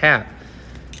on the cap.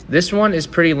 This one is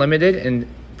pretty limited, and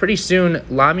pretty soon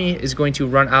Lamy is going to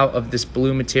run out of this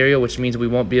blue material, which means we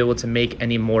won't be able to make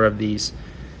any more of these.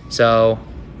 So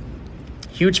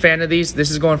huge fan of these.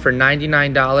 This is going for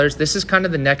 $99. This is kind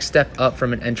of the next step up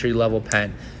from an entry-level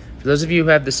pen. For those of you who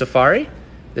have the Safari,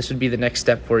 this would be the next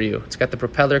step for you. It's got the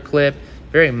propeller clip,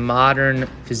 very modern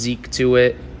physique to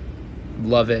it.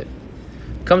 Love it.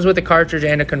 Comes with a cartridge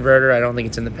and a converter. I don't think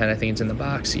it's in the pen. I think it's in the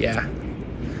box. Yeah.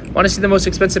 Want to see the most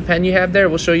expensive pen you have there?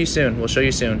 We'll show you soon. We'll show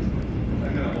you soon.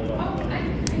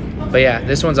 But yeah,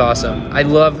 this one's awesome. I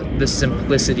love the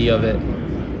simplicity of it.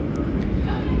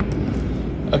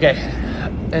 Okay.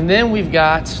 And then we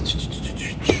got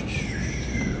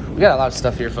a lot of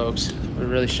stuff here, folks. We're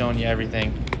really showing you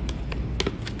everything.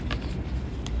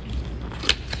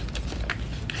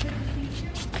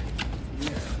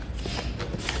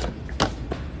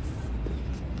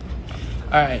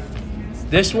 All right,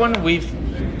 this one we've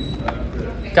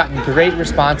gotten great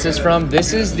responses from.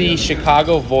 This is the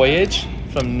Chicago Voyage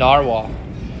from Narwhal.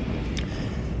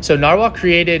 So Narwhal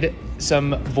created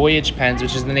some Voyage pens,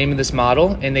 which is the name of this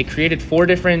model, and they created 4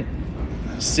 different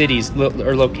cities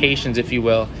or locations, if you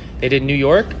will. They did New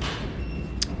York,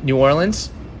 New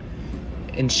Orleans,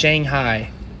 and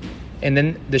Shanghai, and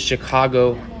then the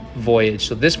Chicago Voyage.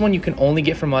 So this one you can only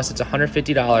get from us. It's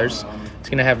 $150. It's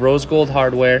going to have rose gold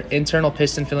hardware, internal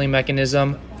piston filling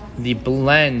mechanism. The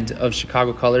blend of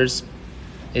Chicago colors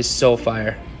is so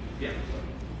fire.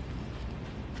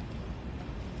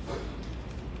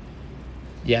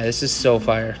 Yeah, this is so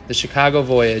fire. The Chicago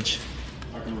Voyage.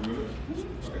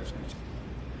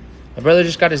 My brother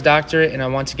just got his doctorate, and I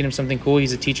want to get him something cool.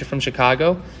 He's a teacher from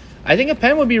Chicago. I think a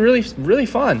pen would be really, really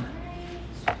fun.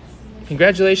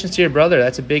 Congratulations to your brother.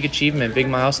 That's a big achievement, big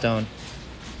milestone.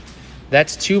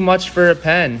 That's too much for a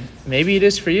pen. Maybe it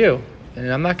is for you,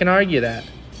 and I'm not going to argue that.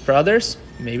 For others,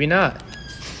 maybe not.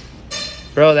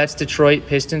 Bro, that's Detroit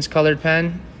Pistons colored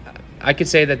pen. I could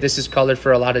say that this is colored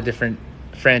for a lot of different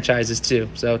franchises too,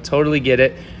 so totally get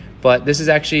it. But this is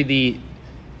actually the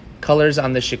colors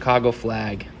on the Chicago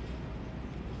flag.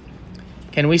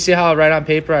 Can we see how I write on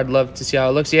paper? I'd love to see how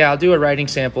it looks. Yeah, I'll do a writing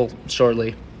sample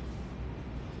shortly.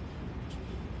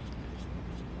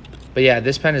 But yeah,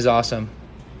 this pen is awesome.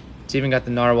 It's even got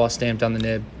the Narwhal stamped on the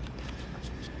nib.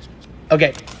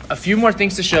 Okay, a few more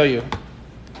things to show you.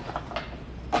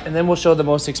 And then we'll show the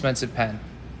most expensive pen.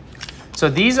 So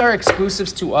these are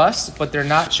exclusives to us, but they're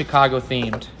not Chicago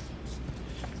themed.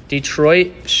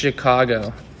 Detroit,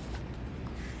 Chicago.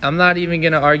 I'm not even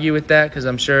going to argue with that because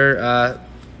I'm sure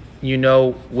you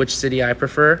know which city I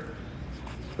prefer,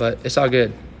 but it's all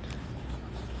good.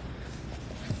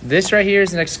 This right here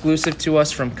is an exclusive to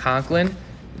us from Conklin.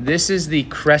 This is the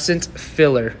Crescent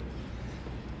Filler.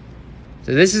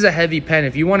 So this is a heavy pen.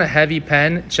 If you want a heavy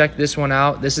pen, check this one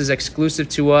out. This is exclusive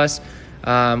to us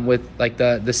with like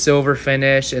the silver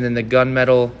finish and then the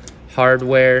gunmetal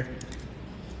hardware.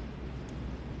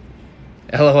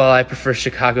 LOL, I prefer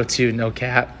Chicago too, no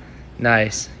cap.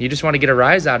 Nice. You just want to get a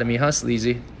rise out of me, huh,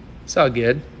 Sleazy? It's all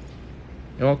good.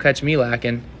 It won't catch me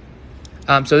lacking.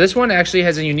 So this one actually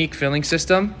has a unique filling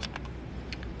system.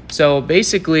 So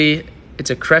basically, it's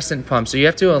a crescent pump. So you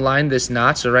have to align this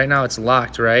notch. So right now it's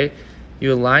locked, right?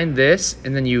 You align this,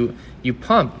 and then you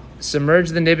pump.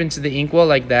 Submerge the nib into the inkwell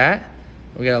like that.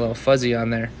 We got a little fuzzy on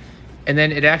there. And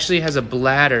then it actually has a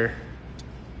bladder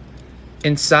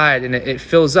inside, and it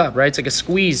fills up, right? It's like a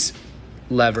squeeze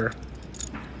lever.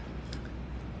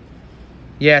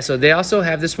 Yeah, so they also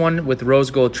have this one with rose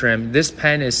gold trim. This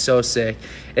pen is so sick.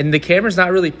 And the camera's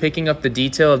not really picking up the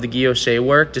detail of the guilloche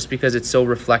work just because it's so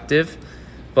reflective.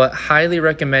 But highly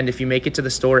recommend if you make it to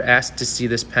the store, ask to see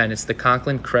this pen. It's the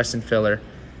Conklin Crescent Filler.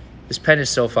 This pen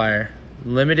is so fire.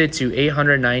 Limited to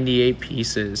 898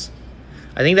 pieces.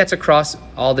 I think that's across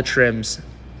all the trims.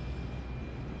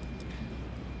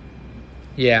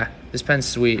 Yeah, this pen's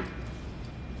sweet.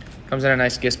 Comes in a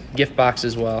nice gift box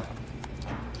as well.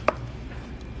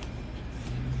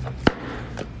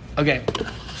 Okay,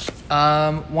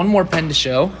 one more pen to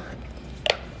show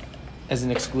as an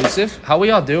exclusive. How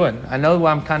we all doing? I know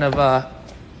I'm kind of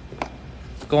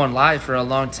going live for a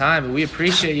long time, but we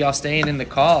appreciate y'all staying in the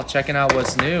call, checking out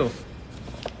what's new.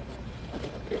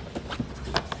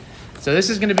 So this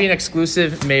is going to be an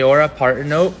exclusive Mayora partner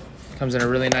note. Comes in a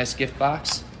really nice gift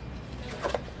box.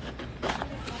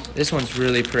 This one's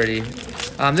really pretty.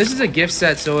 This is a gift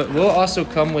set, so it will also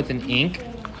come with an ink,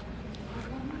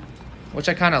 which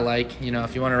I kind of like. You know,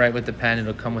 if you want to write with the pen,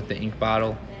 it'll come with the ink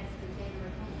bottle.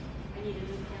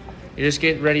 You just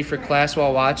get ready for class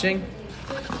while watching?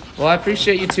 Well, I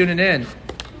appreciate you tuning in.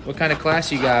 What kind of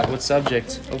class you got? What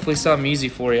subject? Hopefully something easy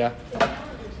for you.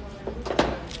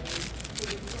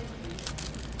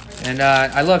 And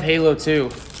I love Halo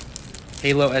too.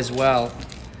 Halo as well.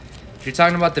 If you're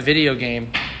talking about the video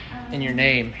game in your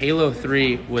name, Halo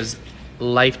 3 was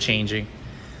life-changing.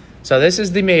 So this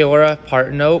is the Mayora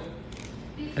part note.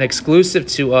 An exclusive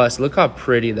to us. Look how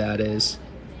pretty that is.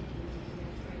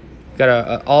 Got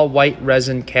a all white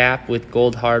resin cap with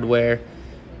gold hardware.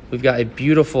 We've got a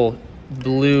beautiful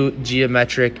blue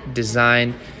geometric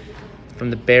design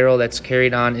from the barrel that's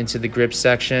carried on into the grip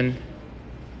section.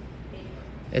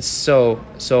 It's so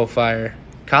fire.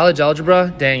 College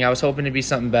algebra, dang, I was hoping to be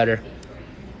something better.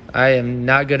 I am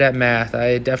not good at math.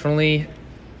 I definitely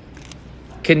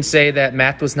can say that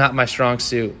math was not my strong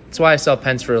suit. That's why I sell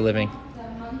pens for a living.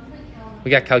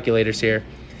 We got calculators here.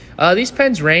 These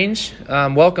pens range,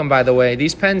 welcome by the way,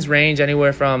 these pens range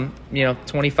anywhere from,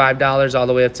 $25 all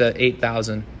the way up to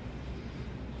 $8,000.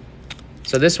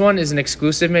 So this one is an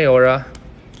exclusive Mayora.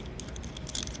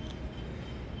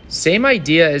 Same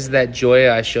idea as that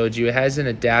Joya I showed you. It has an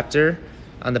adapter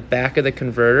on the back of the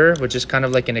converter, which is kind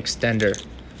of like an extender.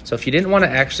 So if you didn't want to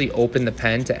actually open the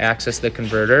pen to access the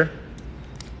converter,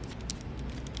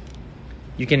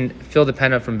 you can fill the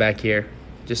pen up from back here.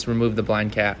 Just remove the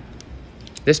blind cap.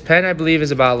 This pen, I believe,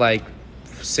 is about like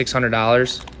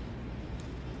 $600.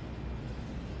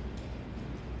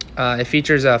 It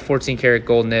features a 14 karat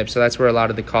gold nib, so that's where a lot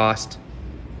of the cost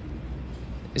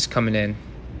is coming in.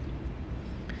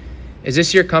 Is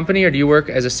this your company or do you work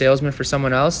as a salesman for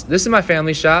someone else? This is my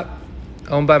family shop,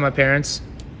 owned by my parents.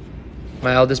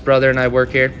 My eldest brother and I work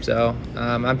here, so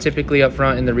I'm typically up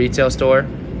front in the retail store.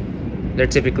 They're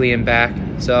typically in back.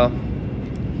 So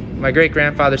my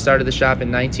great-grandfather started the shop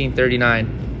in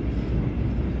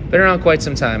 1939. Been around quite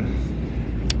some time.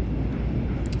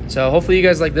 So hopefully you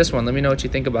guys like this one. Let me know what you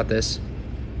think about this.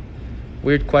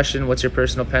 Weird question, what's your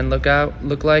personal pen look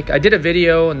like? I did a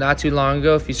video not too long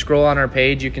ago. If you scroll on our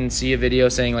page, you can see a video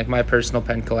saying like my personal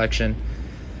pen collection.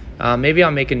 Maybe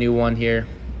I'll make a new one here,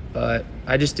 but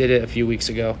I just did it a few weeks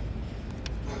ago.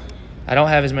 I don't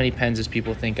have as many pens as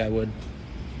people think I would.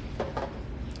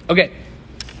 Okay.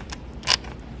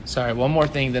 Sorry, one more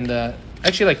thing than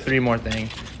actually like three more things.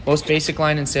 Most basic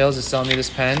line in sales is selling me this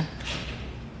pen.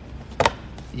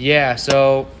 Yeah,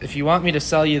 so if you want me to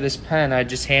sell you this pen, I'd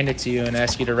just hand it to you and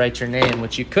ask you to write your name,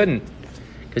 which you couldn't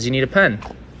because you need a pen.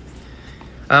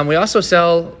 We also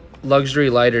sell luxury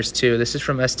lighters too. This is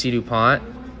from ST DuPont.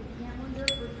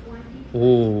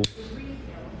 Ooh.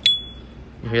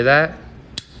 You hear that?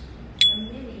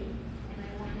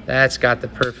 That's got the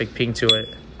perfect ping to it.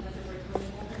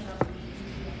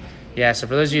 Yeah, so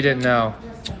for those of you who didn't know,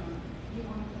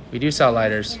 we do sell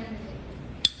lighters.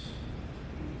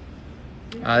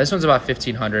 This one's about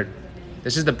 $1,500.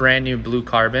 This is the brand new blue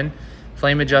carbon.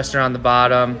 Flame adjuster on the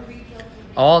bottom.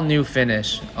 All new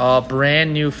finish. All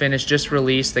brand new finish, just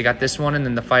released. They got this one and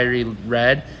then the fiery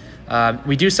red.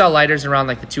 We do sell lighters around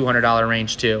like the $200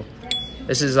 range too.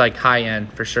 This is like high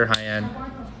end, for sure high end.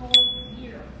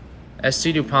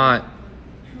 ST DuPont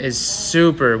is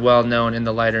super well known in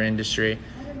the lighter industry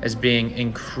as being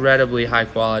incredibly high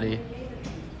quality.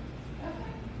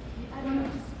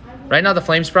 Right now the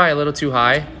flame's probably a little too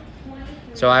high,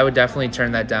 so I would definitely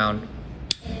turn that down.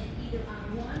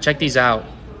 Check these out.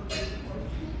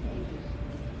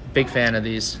 Big fan of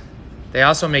these. They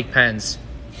also make pens.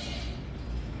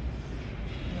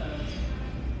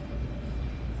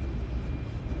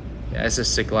 Yeah, it's a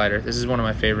sick lighter. This is one of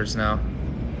my favorites now.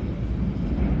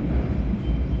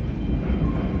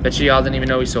 Bet you y'all didn't even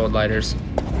know we sold lighters.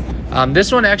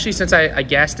 This one actually, since I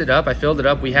gassed it up, I filled it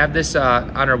up. We have this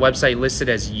on our website listed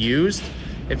as used,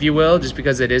 if you will, just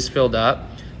because it is filled up.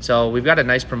 So we've got a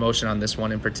nice promotion on this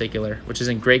one in particular, which is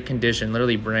in great condition,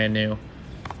 literally brand new.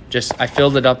 Just, I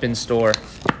filled it up in store.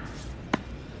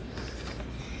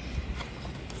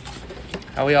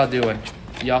 How we all doing?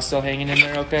 Y'all still hanging in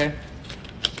there okay?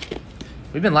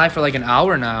 We've been live for like an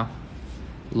hour now.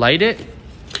 Light it?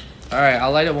 All right,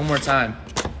 I'll light it one more time.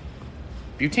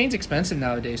 Butane's expensive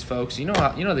nowadays, folks. You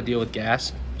know the deal with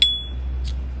gas.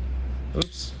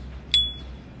 Oops.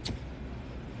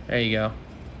 There you go.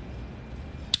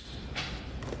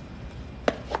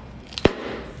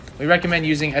 We recommend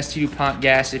using ST DuPont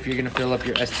gas if you're gonna fill up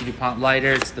your ST DuPont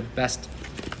lighter. It's the best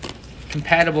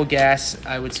compatible gas,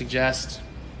 I would suggest.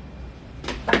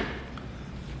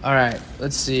 All right,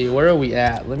 let's see, where are we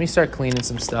at? Let me start cleaning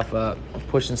some stuff up. I'm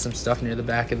pushing some stuff near the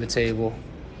back of the table.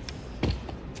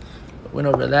 Went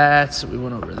over that, we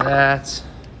went over that.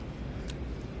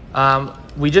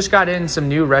 We just got in some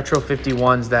new Retro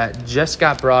 51s that just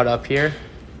got brought up here.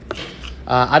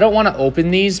 I don't want to open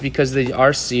these because they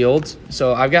are sealed.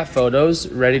 So I've got photos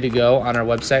ready to go on our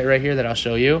website right here that I'll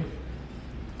show you.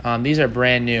 These are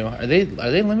brand new. Are they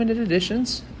limited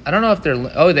editions? I don't know if they're,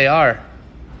 oh, they are.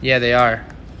 Yeah, they are.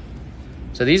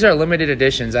 So these are limited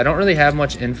editions. I don't really have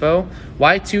much info.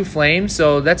 Y2 Flame,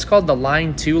 so that's called the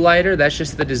Line 2 lighter. That's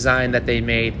just the design that they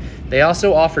made. They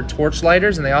also offer torch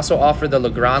lighters, and they also offer the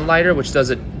Legrand lighter, which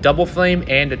does a double flame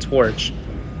and a torch.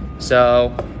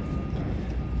 So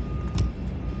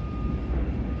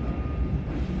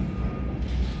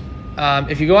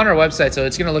if you go on our website, so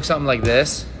it's gonna look something like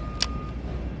this.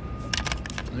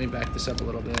 Let me back this up a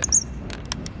little bit.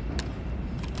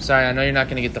 Sorry, I know you're not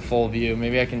gonna get the full view.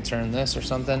 Maybe I can turn this or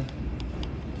something.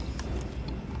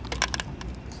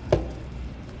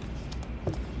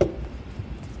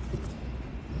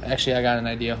 Actually, I got an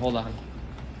idea. Hold on.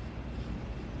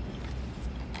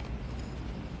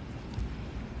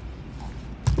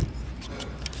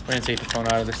 We're gonna take the phone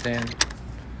out of the stand.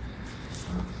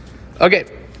 Okay,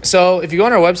 so if you go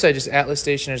on our website, just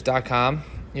atlasstationers.com,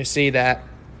 you'll see that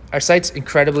our site's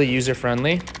incredibly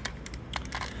user-friendly.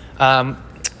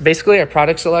 Basically, our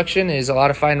product selection is a lot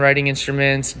of fine writing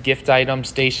instruments, gift items,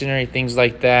 stationery, things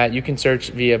like that. You can search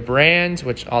via brand,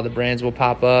 which all the brands will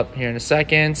pop up here in a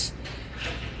second.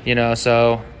 You know,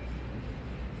 so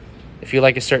if you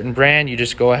like a certain brand, you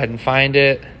just go ahead and find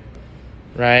it,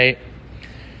 right?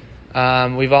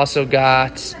 We've also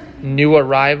got new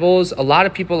arrivals. A lot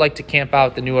of people like to camp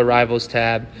out the new arrivals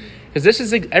tab because this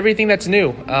is everything that's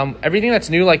new. Everything that's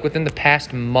new like within the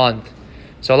past month.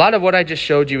 So a lot of what I just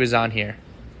showed you is on here.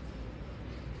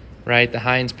 Right, the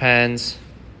Heinz pens.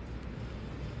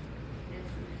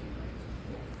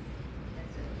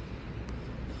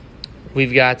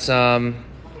 We've got some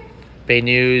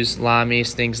Beignets,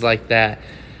 Lamies, things like that.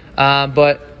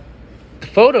 But the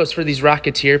photos for these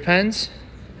Rocketeer pens.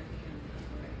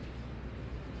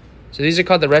 So these are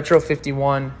called the Retro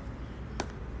 51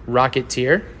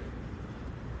 Rocketeer.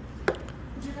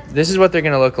 This is what they're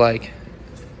going to look like.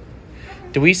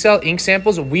 Do we sell ink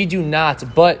samples? We do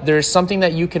not, but there's something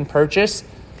that you can purchase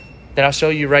that I'll show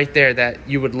you right there that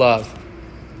you would love.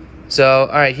 So, all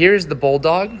right, here's the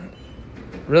Bulldog.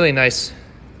 Really nice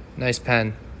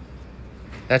pen.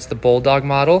 That's the Bulldog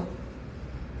model.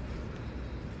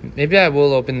 Maybe I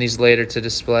will open these later to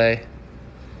display.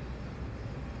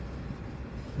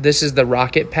 This is the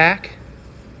Rocket Pack.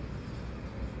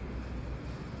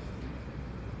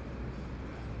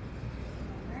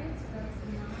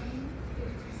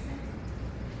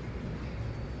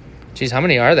 Geez, how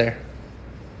many are there?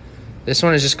 This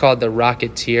one is just called the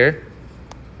Rocketeer.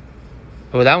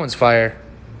 Oh, that one's fire.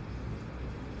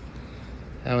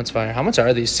 That one's fire. How much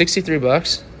are these? 63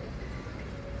 bucks.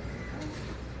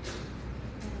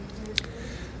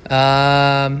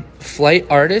 Flight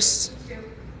Artists.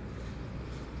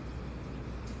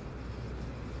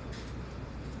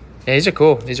 Yeah, these are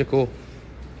cool. These are cool.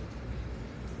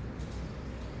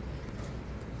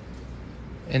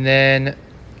 And then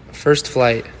First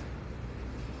Flight.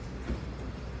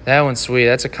 That one's sweet.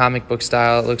 That's a comic book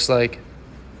style, it looks like.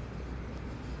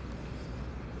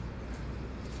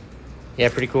 Yeah,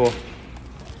 pretty cool.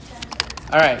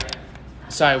 All right.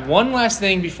 Sorry, one last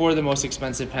thing before the most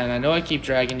expensive pen. I know I keep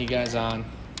dragging you guys on.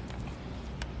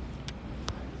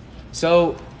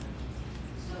 So,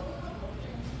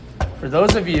 for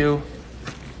those of you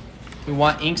who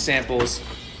want ink samples,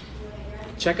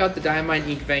 check out the Diamine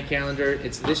Ink Event Calendar.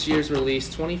 It's this year's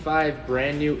release. 25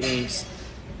 brand new inks,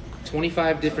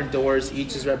 25 different doors.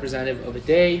 Each is representative of a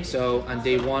day. So on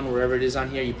day one, wherever it is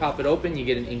on here, you pop it open, you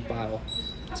get an ink bottle.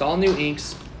 It's all new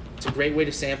inks. It's a great way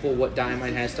to sample what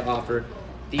Diamine has to offer.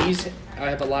 These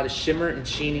have a lot of shimmer and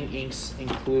sheening inks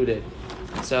included.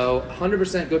 So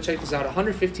 100% go check this out.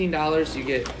 $115, you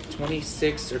get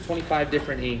 26 or 25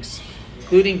 different inks,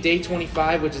 including day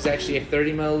 25, which is actually a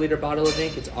 30 milliliter bottle of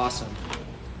ink. It's awesome.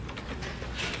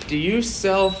 Do you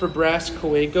sell for brass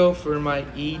Kaweco for my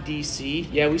EDC?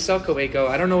 Yeah, we sell Kaweco.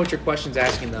 I don't know what your question's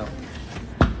asking though.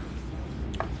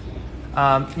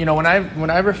 You know, when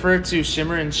I refer to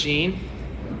shimmer and sheen,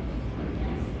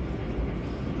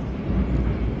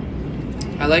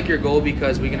 I like your goal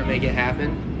because we're gonna make it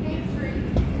happen.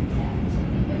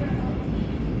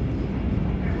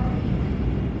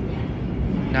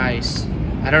 Nice.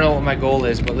 I don't know what my goal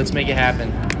is, but let's make it happen.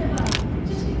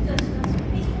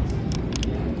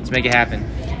 Let's make it happen.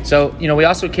 So, you know, we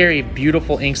also carry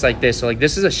beautiful inks like this. So, like,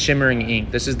 this is a shimmering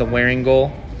ink. This is the Wearing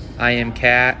Goal, I Am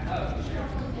Cat,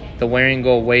 the Wearing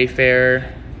Goal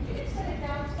Wayfarer,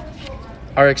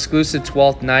 our exclusive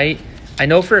 12th Night. I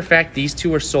know for a fact these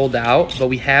two are sold out, but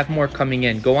we have more coming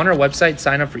in. Go on our website,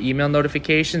 sign up for email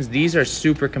notifications. These are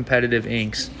super competitive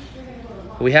inks.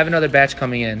 We have another batch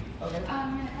coming in.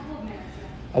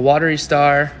 A Watery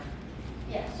Star,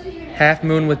 Half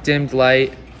Moon with Dimmed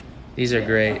Light. These are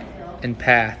great. And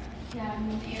Path.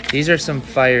 These are some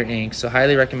fire inks, so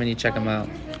highly recommend you check them out.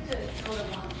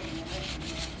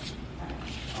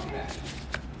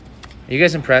 Are you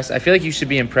guys impressed? I feel like you should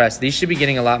be impressed. These should be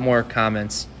getting a lot more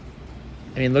comments.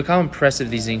 I mean, look how impressive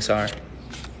these inks are.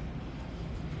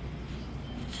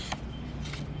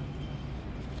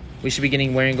 We should be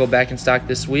getting Wearing Goal back in stock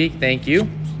this week. Thank you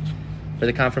for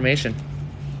the confirmation.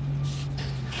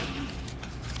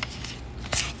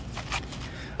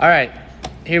 All right,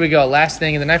 here we go. Last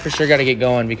thing, and then I for sure got to get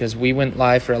going because we went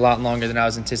live for a lot longer than I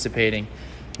was anticipating.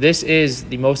 This is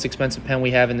the most expensive pen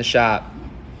we have in the shop.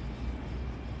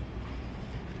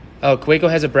 Oh, Kaweco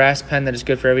has a brass pen that is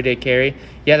good for everyday carry.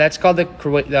 Yeah, that's called the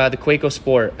Kaweco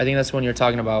Sport. I think that's the one you're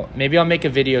talking about. Maybe I'll make a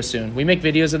video soon. We make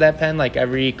videos of that pen like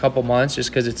every couple months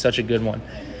just because it's such a good one.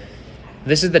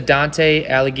 This is the Dante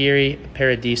Alighieri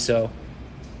Paradiso.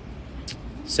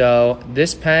 So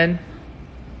this pen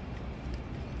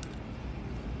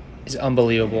is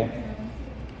unbelievable.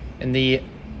 And the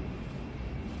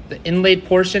inlaid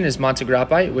portion is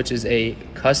Montegraphite, which is a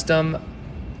custom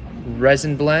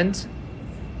resin blend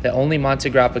that only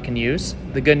Montegrappa can use.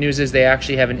 The good news is they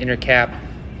actually have an inner cap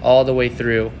all the way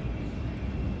through.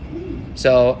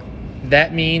 So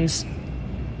that means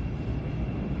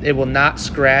it will not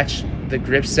scratch the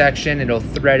grip section. It'll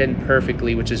thread in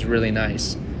perfectly, which is really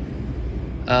nice.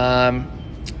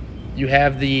 You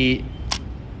have the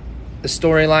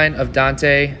storyline of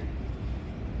Dante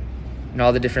and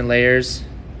all the different layers.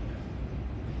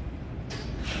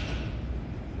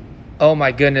 Oh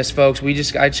my goodness, folks, I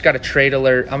just got a trade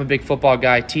alert. I'm a big football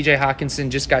guy. TJ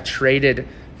Hawkinson just got traded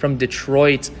from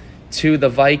Detroit to the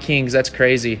Vikings. That's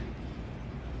crazy.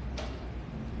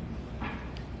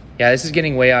 Yeah, this is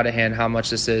getting way out of hand how much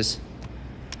this is.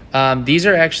 These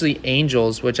are actually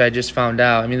angels, which I just found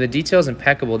out. I mean, the detail is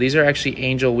impeccable. These are actually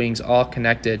angel wings all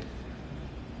connected.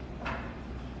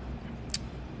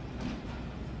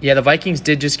 Yeah, the Vikings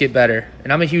did just get better.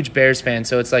 And I'm a huge Bears fan,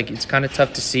 so it's kind of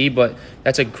tough to see, but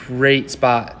that's a great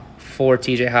spot for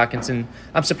TJ Hawkinson.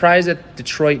 I'm surprised that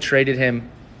Detroit traded him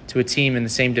to a team in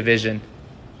the same division.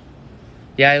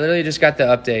 Yeah, I literally just got the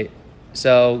update.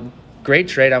 So, great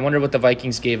trade. I wonder what the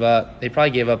Vikings gave up. They probably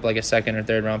gave up like a second or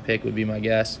third round pick would be my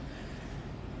guess.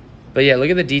 But yeah, look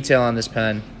at the detail on this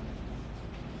pen.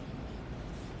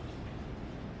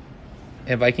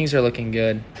 And Vikings are looking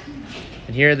good.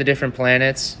 And here are the different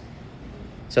planets.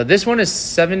 So this one is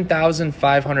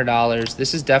 $7,500.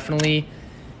 This is definitely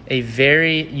a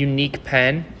very unique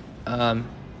pen.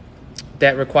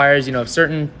 that requires, a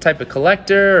certain type of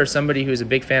collector or somebody who's a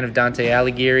big fan of Dante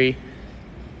Alighieri.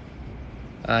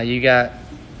 You got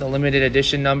the limited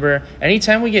edition number.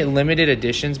 Anytime we get limited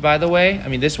editions, by the way, I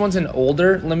mean, this one's an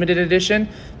older limited edition,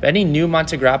 but any new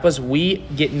Montegrappas, we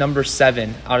get number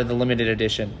 7 out of the limited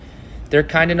edition. They're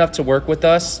kind enough to work with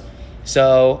us,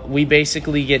 so we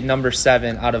basically get number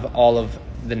 7 out of all of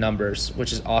the numbers,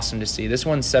 which is awesome to see. This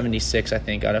one's 76, I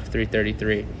think, out of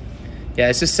 333. Yeah,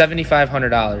 this is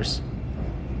 $7,500.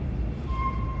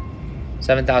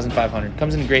 $7,500.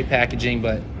 Comes in great packaging,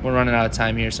 but we're running out of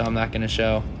time here, so I'm not going to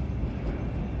show.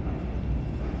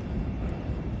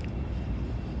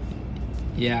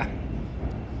 Yeah.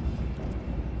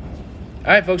 All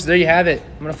right, folks, there you have it.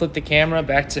 I'm going to flip the camera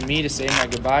back to me to say my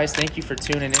goodbyes. Thank you for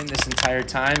tuning in this entire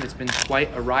time. It's been quite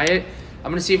a riot.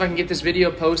 I'm going to see if I can get this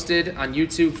video posted on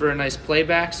YouTube for a nice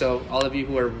playback. So all of you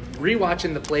who are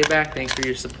rewatching the playback, thanks for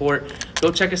your support.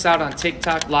 Go check us out on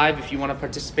TikTok Live if you want to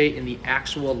participate in the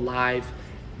actual live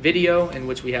video in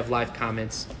which we have live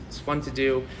comments. It's fun to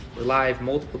do. We're live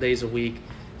multiple days a week.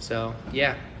 So,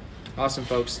 yeah, awesome,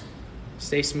 folks.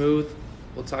 Stay smooth.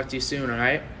 We'll talk to you soon, all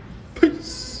right?